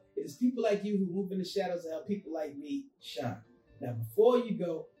Club. It is people like you who move in the shadows and help people like me shine. Now, before you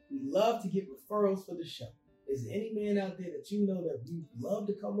go, we love to get referrals for the show. Is there any man out there that you know that you'd love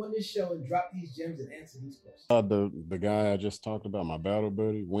to come on this show and drop these gems and answer these questions? The guy I just talked about, my battle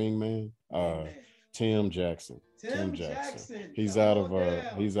buddy, Wingman, Tim Jackson. Tim Jackson. He's out of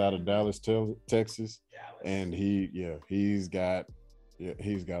Dallas, Texas. And he's got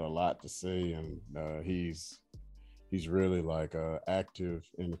a lot to say, and he's really like active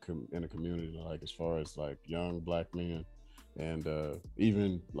in the community, like as far as like young Black men, and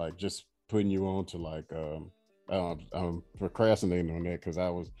even like just putting you on to like I'm procrastinating on that because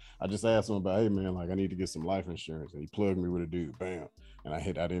I just asked him about, hey man, like I need to get some life insurance, and he plugged me with a dude, bam, and I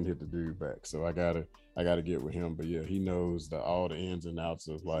didn't hit the dude back, so I gotta get with him. But yeah, he knows all the ins and outs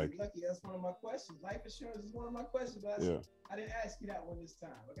of like. Lucky, that's one of my questions. Life insurance is one of my questions, but I didn't ask you that one this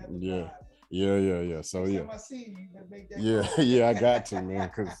time. I got the vibe. Yeah. So yeah. I see you better make that. Yeah, I got to, man,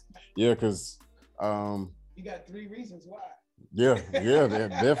 because you got 3 reasons why. Yeah,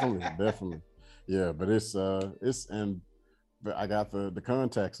 definitely. Yeah, but but I got the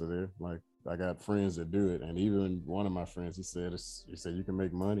contacts are there. Like I got friends that do it, and even one of my friends, he said you can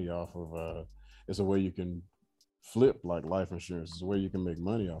make money off of it's a way you can flip like life insurance. It's a way you can make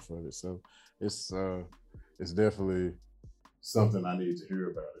money off of it. So it's definitely something I need to hear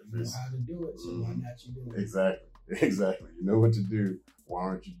about. You know how to do it, so why not you do it? Exactly. You know what to do. Why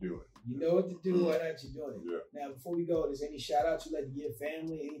aren't you doing it? You know what to do. Why aren't you doing it? Yeah. Now, before we go, is there any shout outs you'd like to give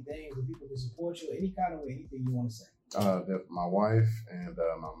family, anything for people to support you, any kind of way, anything you want to say? My wife and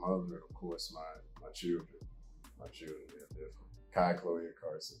my mother, and of course my children. Yeah, definitely. Kai, Chloe, and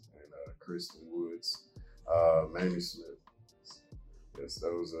Carson, and Kristen Woods, Mamie Smith. Yes,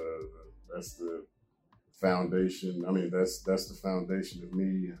 those that's the foundation. I mean, that's the foundation of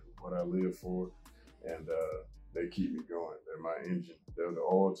me, what I live for, and they keep me going. They're my engine. They're the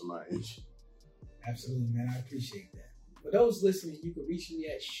oil to my engine. Absolutely, man. I appreciate that. For those listening, you can reach me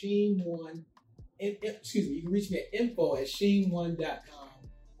at Sheen1. You can reach me at info@sheen1.com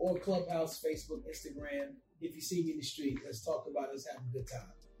or Clubhouse, Facebook, Instagram. If you see me in the street, let's talk about it. Let's have a good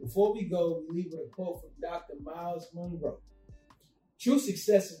time. Before we go, we leave with a quote from Dr. Miles Monroe. True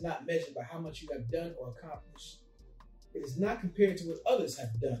success is not measured by how much you have done or accomplished. It is not compared to what others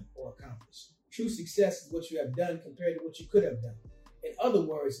have done or accomplished. True success is what you have done compared to what you could have done. In other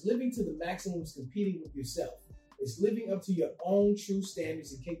words, living to the maximum is competing with yourself. It's living up to your own true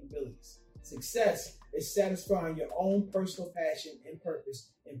standards and capabilities. Success is satisfying your own personal passion and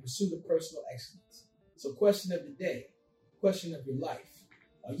purpose in pursuit of personal excellence. So question of the day, question of your life.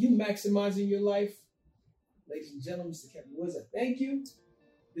 Are you maximizing your life? Ladies and gentlemen, Mr. Kevin Woods, I thank you.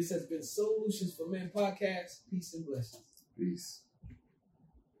 This has been Solutions for Men Podcast. Peace and blessings. Peace.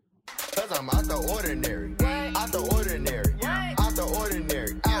 Cause I'm out the ordinary. Out the ordinary. Out the ordinary.